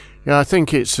 Yeah, I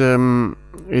think it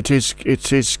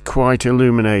is quite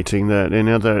illuminating that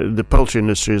the poultry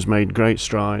industry has made great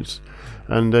strides,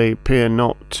 and they appear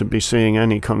not to be seeing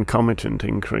any concomitant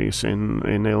increase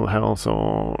in ill health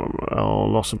or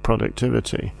loss of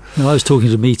productivity. I was talking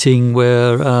at a meeting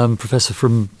where Professor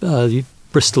from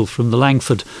Bristol, from the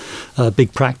Langford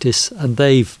big practice, and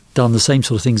they've done the same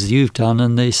sort of things as you've done,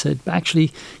 and they said, actually,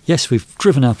 yes, we've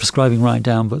driven our prescribing right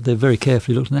down, but they're very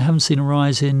carefully looked, and they haven't seen a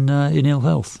rise in ill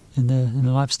health in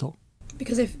the livestock.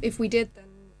 Because if we did,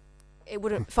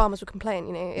 then farmers would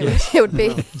complain. It would be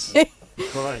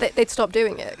they'd stop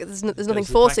doing it. There's nothing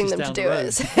forcing them to do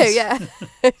it. So yeah.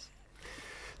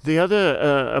 The other,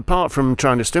 apart from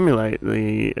trying to stimulate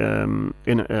the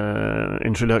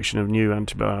introduction of new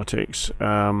antibiotics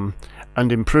and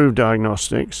improve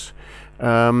diagnostics,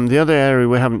 the other area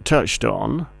we haven't touched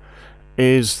on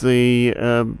is the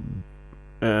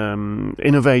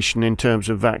innovation in terms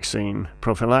of vaccine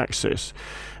prophylaxis.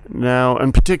 Now,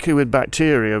 and particularly with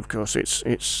bacteria, of course,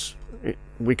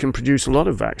 we can produce a lot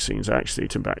of vaccines actually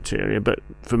to bacteria, but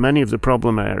for many of the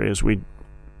problem areas,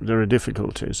 there are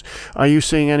difficulties. Are you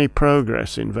seeing any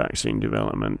progress in vaccine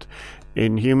development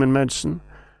in human medicine?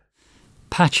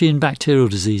 patchy in bacterial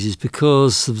diseases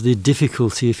because of the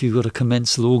difficulty if you've got a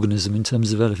commensal organism in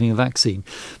terms of developing a vaccine.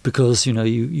 Because,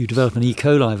 you develop an E.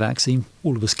 coli vaccine,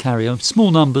 all of us carry on,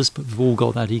 small numbers, but we've all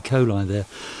got that E. coli there.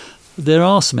 There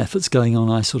are some efforts going on.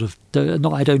 I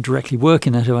don't directly work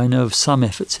in that area. I know of some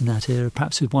efforts in that area,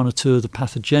 perhaps with one or two of the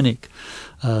pathogenic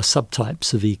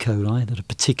subtypes of E. coli that are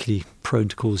particularly prone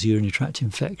to cause urinary tract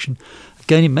infection.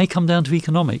 Again, it may come down to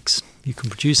economics. You can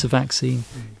produce a vaccine.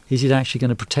 Is it actually going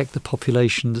to protect the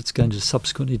population that's going to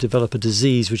subsequently develop a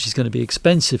disease which is going to be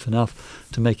expensive enough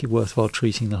to make it worthwhile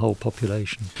treating the whole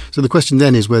population? So the question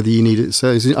then is whether you need it. So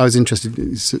I was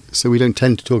interested. So we don't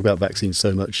tend to talk about vaccines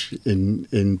so much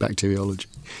in bacteriology.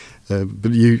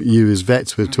 But you as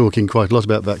vets were talking quite a lot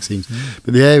about vaccines.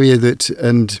 But the area that,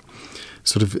 and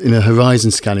sort of in a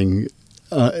horizon scanning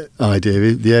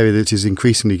idea, the area that is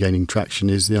increasingly gaining traction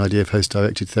is the idea of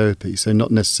host-directed therapy. So not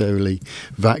necessarily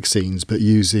vaccines, but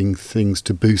using things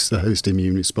to boost the host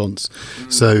immune response.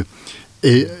 So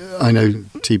I know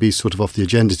TB is sort of off the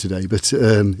agenda today, but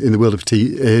in the world of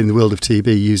TB,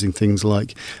 using things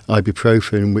like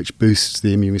ibuprofen, which boosts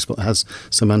the immune response, has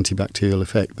some antibacterial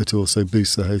effect, but also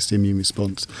boosts the host immune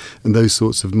response, and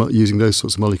using those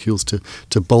sorts of molecules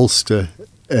to bolster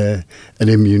an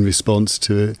immune response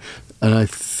to. And I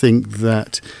think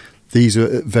that these are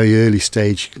at very early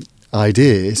stage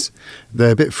ideas.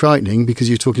 They're a bit frightening because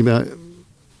you're talking about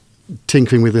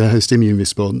tinkering with the host immune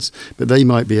response, but they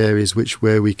might be areas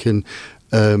where we can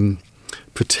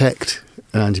protect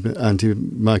an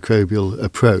antimicrobial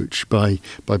approach by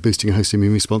boosting a host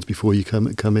immune response before you come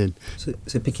in.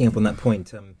 So picking up on that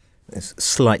point, it's a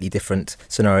slightly different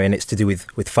scenario, and it's to do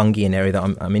with fungi, an area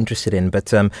that I'm interested in.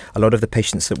 But a lot of the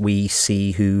patients that we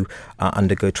see who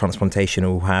undergo transplantation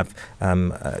or have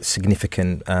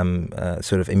significant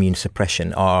sort of immune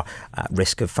suppression are at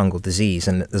risk of fungal disease.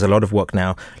 And there's a lot of work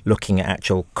now looking at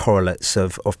actual correlates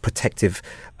of protective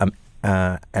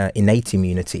innate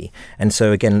immunity. And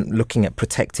so again, looking at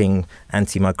protecting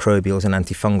antimicrobials and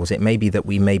antifungals, it may be that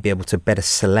we may be able to better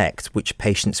select which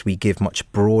patients we give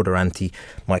much broader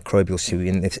antimicrobials to,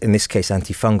 in this case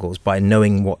antifungals, by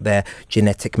knowing what their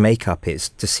genetic makeup is,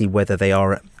 to see whether they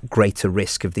are at greater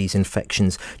risk of these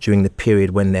infections during the period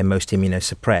when they're most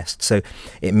immunosuppressed. So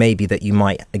it may be that you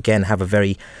might again have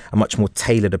a much more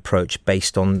tailored approach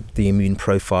based on the immune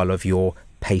profile of your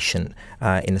patient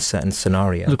in a certain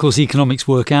scenario. And of course, economics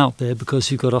work out there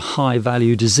because you've got a high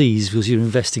value disease because you're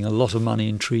investing a lot of money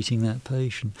in treating that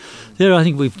patient. There, I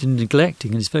think we've been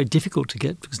neglecting, and it's very difficult to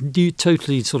get, because new,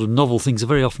 totally sort of novel things are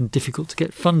very often difficult to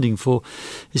get funding for,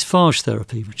 is phage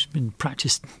therapy, which has been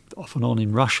practiced off and on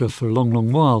in Russia for a long,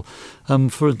 long while.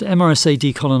 For MRSA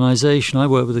decolonisation, I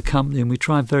worked with a company and we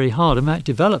tried very hard and that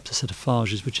developed a set of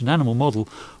phages which, in animal model,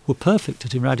 were perfect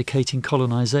at eradicating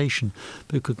colonisation,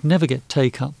 but could never get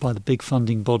take up by the big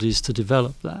funding bodies to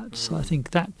develop that. So I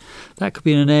think that could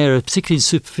be in an area, particularly in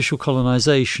superficial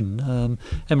colonisation.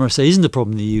 MRSA isn't a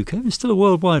problem in the UK, but it's still a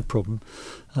worldwide problem.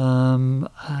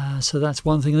 So that's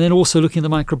one thing. And then also looking at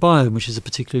the microbiome, which is a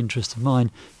particular interest of mine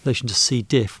in relation to C.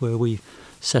 diff, where we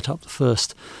set up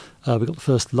we got the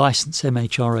first license,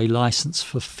 MHRA license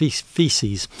for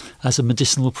feces as a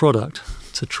medicinal product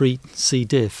to treat C.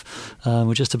 diff.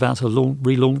 We're just about to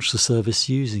relaunch the service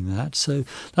using that. So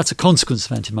that's a consequence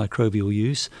of antimicrobial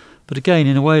use. But again,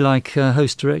 in a way like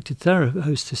host-stimulated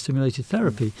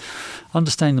therapy,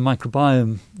 understanding the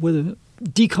microbiome, whether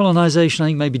decolonisation I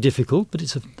think may be difficult, but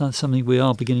that's something we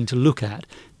are beginning to look at,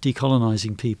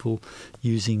 decolonising people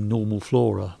using normal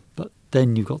flora.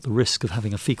 Then you've got the risk of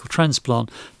having a fecal transplant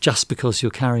just because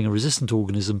you're carrying a resistant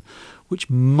organism, which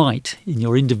might, in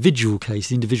your individual case,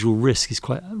 the individual risk is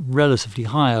quite relatively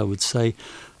high, I would say,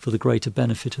 for the greater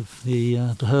benefit of the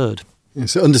herd. Yeah,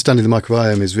 so understanding the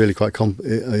microbiome is really quite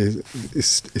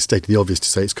it's stating the obvious to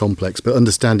say it's complex, but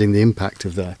understanding the impact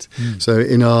of that. So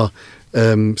in our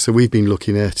so we've been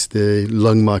looking at the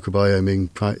lung microbiome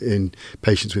in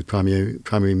patients with primary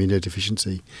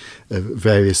immunodeficiency of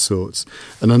various sorts,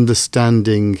 and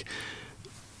understanding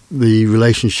the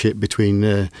relationship between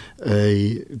a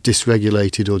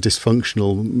dysregulated or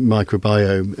dysfunctional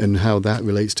microbiome and how that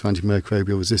relates to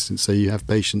antimicrobial resistance. So you have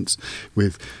patients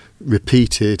with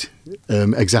repeated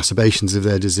exacerbations of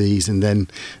their disease and then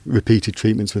repeated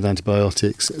treatments with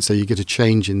antibiotics. So you get a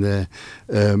change in their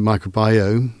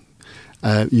microbiome.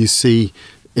 You see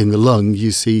in the lung,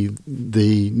 you see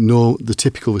the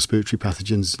typical respiratory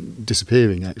pathogens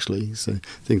disappearing, actually. So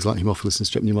things like Haemophilus and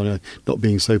Strep pneumoniae not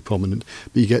being so prominent,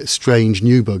 but you get strange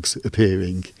new bugs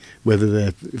appearing, whether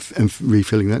they're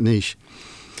refilling that niche.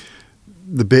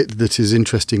 The bit that is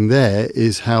interesting there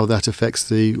is how that affects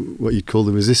what you'd call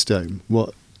the resistome.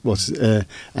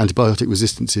 antibiotic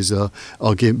resistances are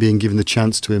being given the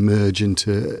chance to emerge and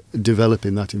to develop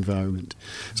in that environment.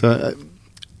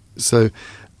 So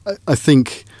I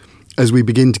think as we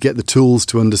begin to get the tools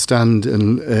to understand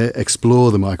and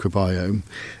explore the microbiome,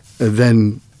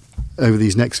 then over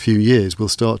these next few years we'll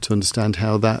start to understand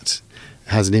how that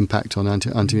has an impact on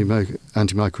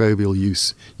antimicrobial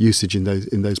usage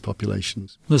in those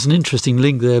populations. There's an interesting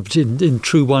link there in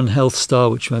True One Health Star,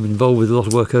 which I've been involved with a lot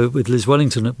of work with Liz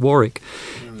Wellington at Warwick,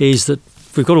 is that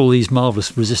we've got all these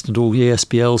marvellous resistant all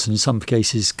ESBLs and in some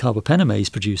cases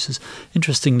carbapenemase producers.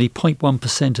 Interestingly,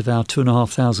 0.1% of our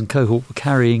 2,500 cohort were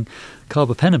carrying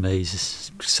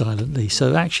carbapenemase silently.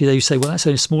 So actually they say, well, that's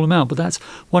only a small amount, but that's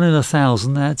 1 in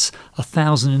 1,000, that's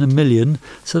 1,000 in a million.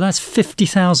 So that's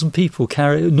 50,000 people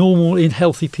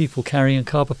healthy people carrying a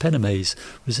carbapenemase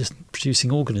resistant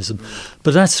producing organism.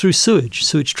 But that's through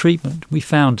sewage treatment. We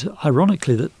found,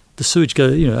 ironically, that the sewage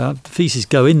the feces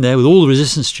go in there with all the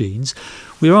resistance genes.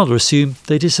 We rather assume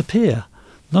they disappear.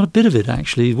 Not a bit of it,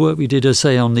 actually. The work we did,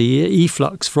 say, on the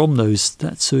efflux from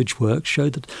that sewage work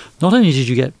showed that not only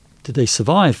did they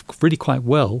survive really quite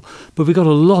well, but we got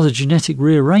a lot of genetic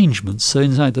rearrangements. So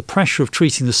inside the pressure of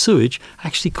treating the sewage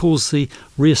actually caused the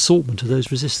reassortment of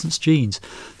those resistance genes.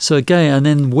 So again, and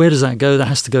then where does that go? That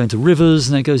has to go into rivers,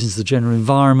 and then it goes into the general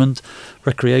environment,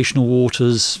 recreational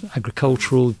waters,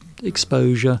 agricultural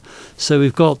exposure. So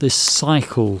we've got this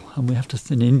cycle, and we have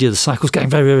to. In India, the cycle's going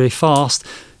very, very fast.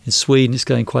 In Sweden, it's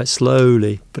going quite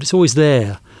slowly, but it's always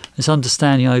there. This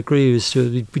understanding, I agree with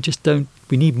Stuart, we just don't.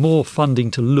 We need more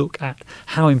funding to look at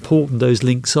how important those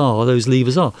links are, those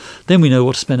levers are. Then we know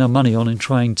what to spend our money on in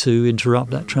trying to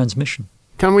interrupt that transmission.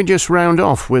 Can we just round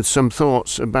off with some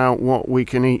thoughts about what we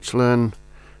can each learn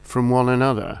from one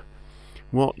another?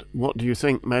 What do you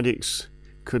think medics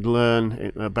could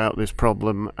learn about this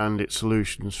problem and its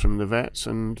solutions from the vets,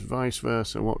 and vice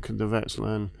versa? What could the vets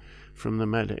learn from the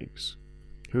medics?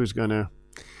 Who's going to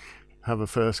have a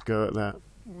first go at that?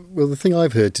 Well, the thing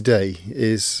I've heard today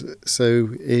is,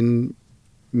 so in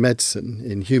medicine,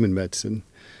 in human medicine,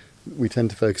 we tend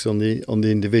to focus on the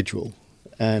individual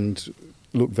and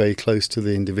look very close to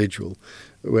the individual,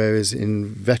 whereas in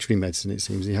veterinary medicine, it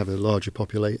seems you have a larger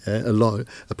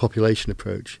population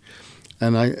approach.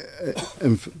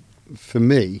 And for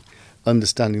me,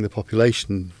 understanding the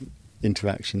population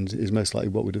interactions is most likely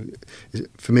what would.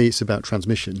 For me, it's about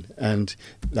transmission, and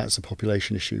that's a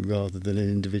population issue rather than an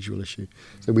individual issue.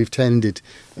 So we've tended,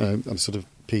 I'm sort of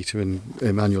Peter and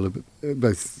Emmanuel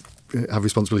both have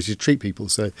responsibility to treat people,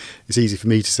 so it's easy for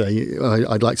me to say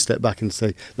I'd like to step back and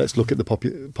say let's look at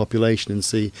the population and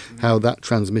see how that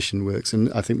transmission works.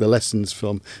 And I think the lessons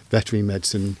from veterinary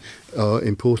medicine are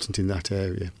important in that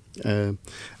area. And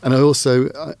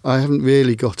I haven't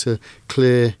really got a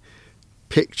clear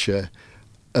picture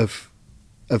of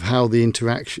how the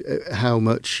interaction, how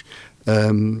much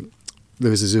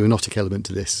there is a zoonotic element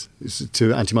to this, to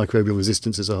antimicrobial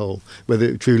resistance as a whole, whether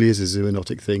it truly is a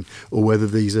zoonotic thing or whether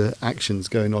these are actions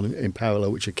going on in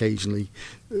parallel, which occasionally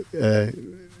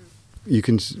you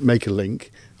can make a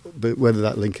link, but whether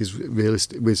that link is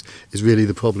realistic, is really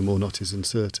the problem or not is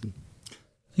uncertain.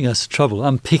 I think that's the trouble.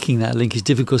 Unpicking that link is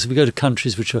difficult. If we go to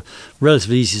countries which are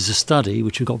relatively easy to study,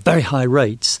 which have got very high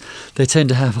rates, they tend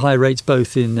to have high rates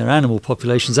both in their animal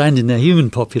populations and in their human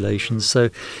populations. So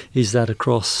is that a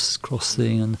cross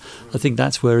thing? And I think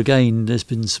that's where, again, there's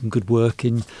been some good work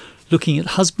in looking at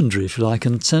husbandry, if you like,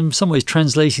 and in some ways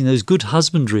translating those good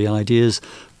husbandry ideas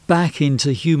back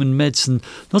into human medicine,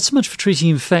 not so much for treating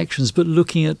infections, but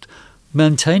looking at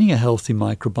maintaining a healthy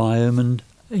microbiome and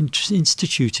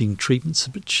instituting treatments,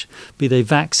 which be they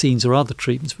vaccines or other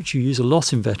treatments, which you use a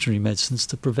lot in veterinary medicines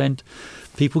to prevent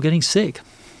people getting sick,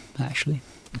 actually.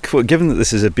 Given that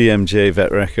this is a BMJ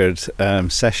Vet Record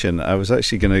session, I was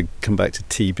actually going to come back to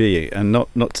TB, and not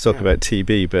to talk about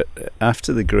TB, but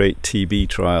after the great TB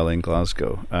trial in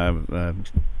Glasgow,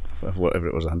 whatever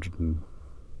it was,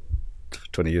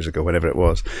 120 years ago, whatever it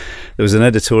was, there was an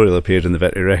editorial appeared in the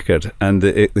Veterinary Record, and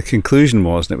the conclusion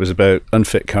was, and it was about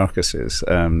unfit carcasses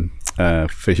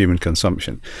for human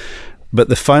consumption. But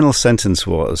the final sentence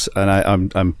was, and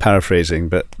I'm paraphrasing,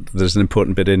 but there's an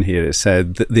important bit in here. It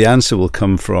said that the answer will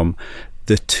come from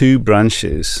the two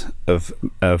branches of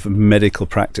medical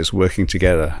practice working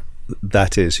together.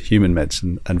 That is human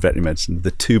medicine and veterinary medicine,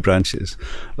 the two branches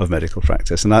of medical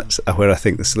practice. And that's where I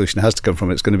think the solution has to come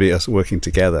from. It's going to be us working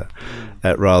together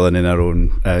rather than in our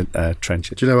own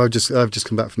trenches. Do you know, I've just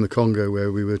come back from the Congo where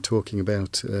we were talking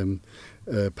about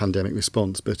pandemic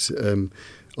response, but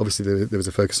obviously there was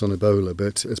a focus on Ebola,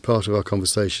 but as part of our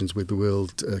conversations with the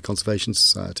World Conservation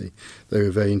Society, they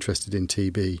were very interested in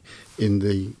TB in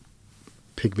the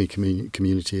pygmy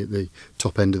community at the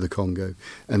top end of the Congo,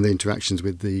 and the interactions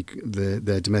with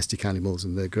their domestic animals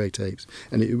and their great apes.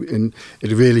 And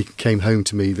it really came home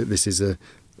to me that this is the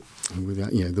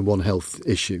One Health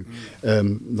issue,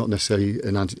 not necessarily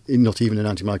not even an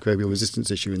antimicrobial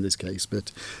resistance issue in this case,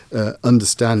 but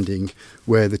understanding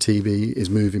where the TB is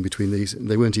moving between these.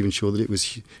 They weren't even sure that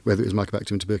whether it was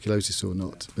Mycobacterium tuberculosis or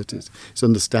not, but it's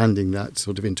understanding that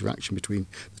sort of interaction between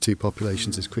the two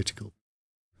populations is critical.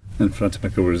 And for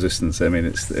antimicrobial resistance, I mean,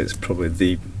 it's probably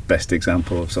the best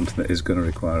example of something that is going to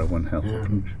require a One Health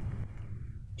approach.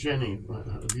 Jenny,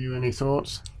 have you any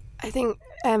thoughts? I think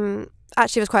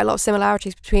actually there's quite a lot of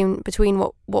similarities between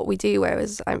what we do,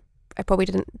 whereas I probably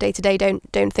didn't day to day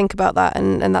don't think about that,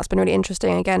 and that's been really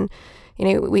interesting. Again,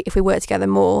 if we work together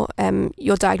more,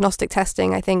 your diagnostic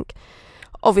testing, I think,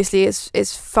 obviously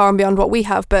is far and beyond what we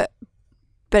have, but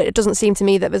it doesn't seem to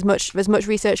me that there's much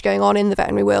research going on in the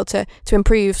veterinary world to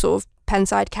improve sort of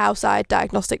pen-side, cow-side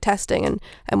diagnostic testing,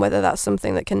 and whether that's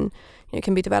something that can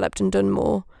be developed and done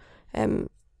more,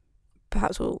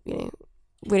 perhaps will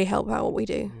really help out what we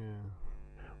do.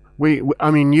 I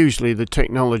mean, usually the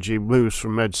technology moves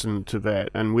from medicine to vet,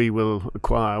 and we'll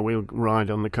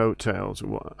ride on the coattails of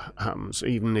what happens,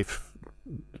 even if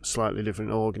slightly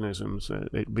different organisms.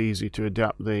 It'd be easy to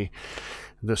adapt the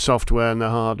software and the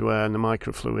hardware, and the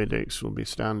microfluidics will be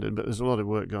standard, but there's a lot of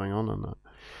work going on that.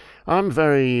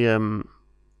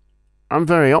 I'm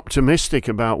very optimistic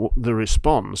about the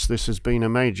response. This has been a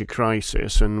major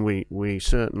crisis, and we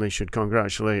certainly should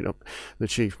congratulate the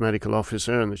Chief Medical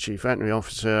Officer and the Chief Veterinary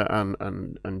Officer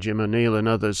and Jim O'Neill and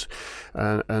others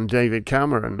and David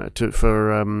Cameron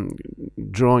for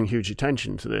drawing huge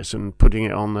attention to this and putting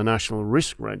it on the National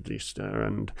Risk Register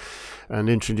and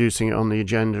introducing it on the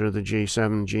agenda of the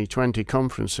G7, G20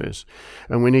 conferences.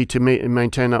 And we need to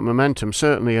maintain that momentum.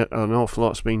 Certainly an awful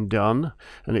lot's been done,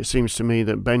 and it seems to me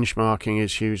that benchmarking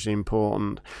is hugely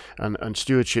important, and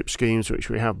stewardship schemes, which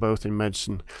we have both in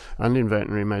medicine and in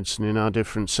veterinary medicine in our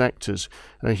different sectors,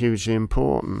 are hugely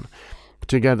important,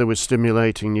 together with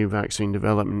stimulating new vaccine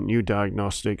development, new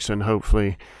diagnostics, and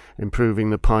hopefully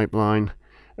improving the pipeline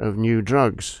of new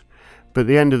drugs. But at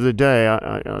the end of the day,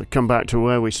 I come back to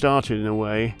where we started in a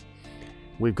way.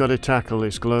 We've got to tackle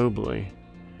this globally,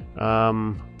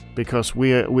 because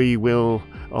we will,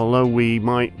 although we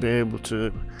might be able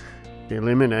to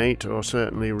eliminate or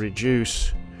certainly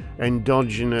reduce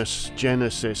endogenous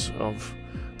genesis of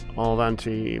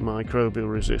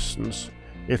antimicrobial resistance,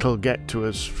 it'll get to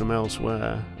us from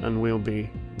elsewhere, and we'll be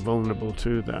vulnerable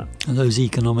to that. And those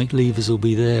economic levers will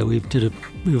be there. We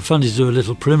were funded to do a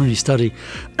little preliminary study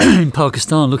in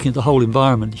Pakistan looking at the whole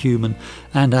environment, human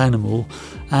and animal,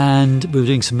 and we were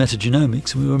doing some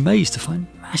metagenomics, and we were amazed to find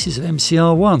masses of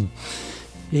MCR1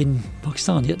 in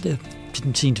Pakistan, yet there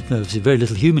didn't seem to be very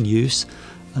little human use,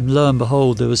 and lo and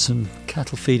behold there was some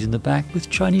cattle feed in the back with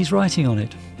Chinese writing on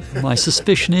it. My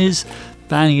suspicion is,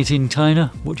 banning it in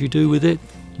China, what do you do with it?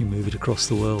 You move it across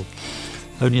the world.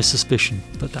 Only a suspicion,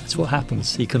 but that's what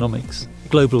happens. Economics,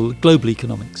 global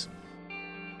economics.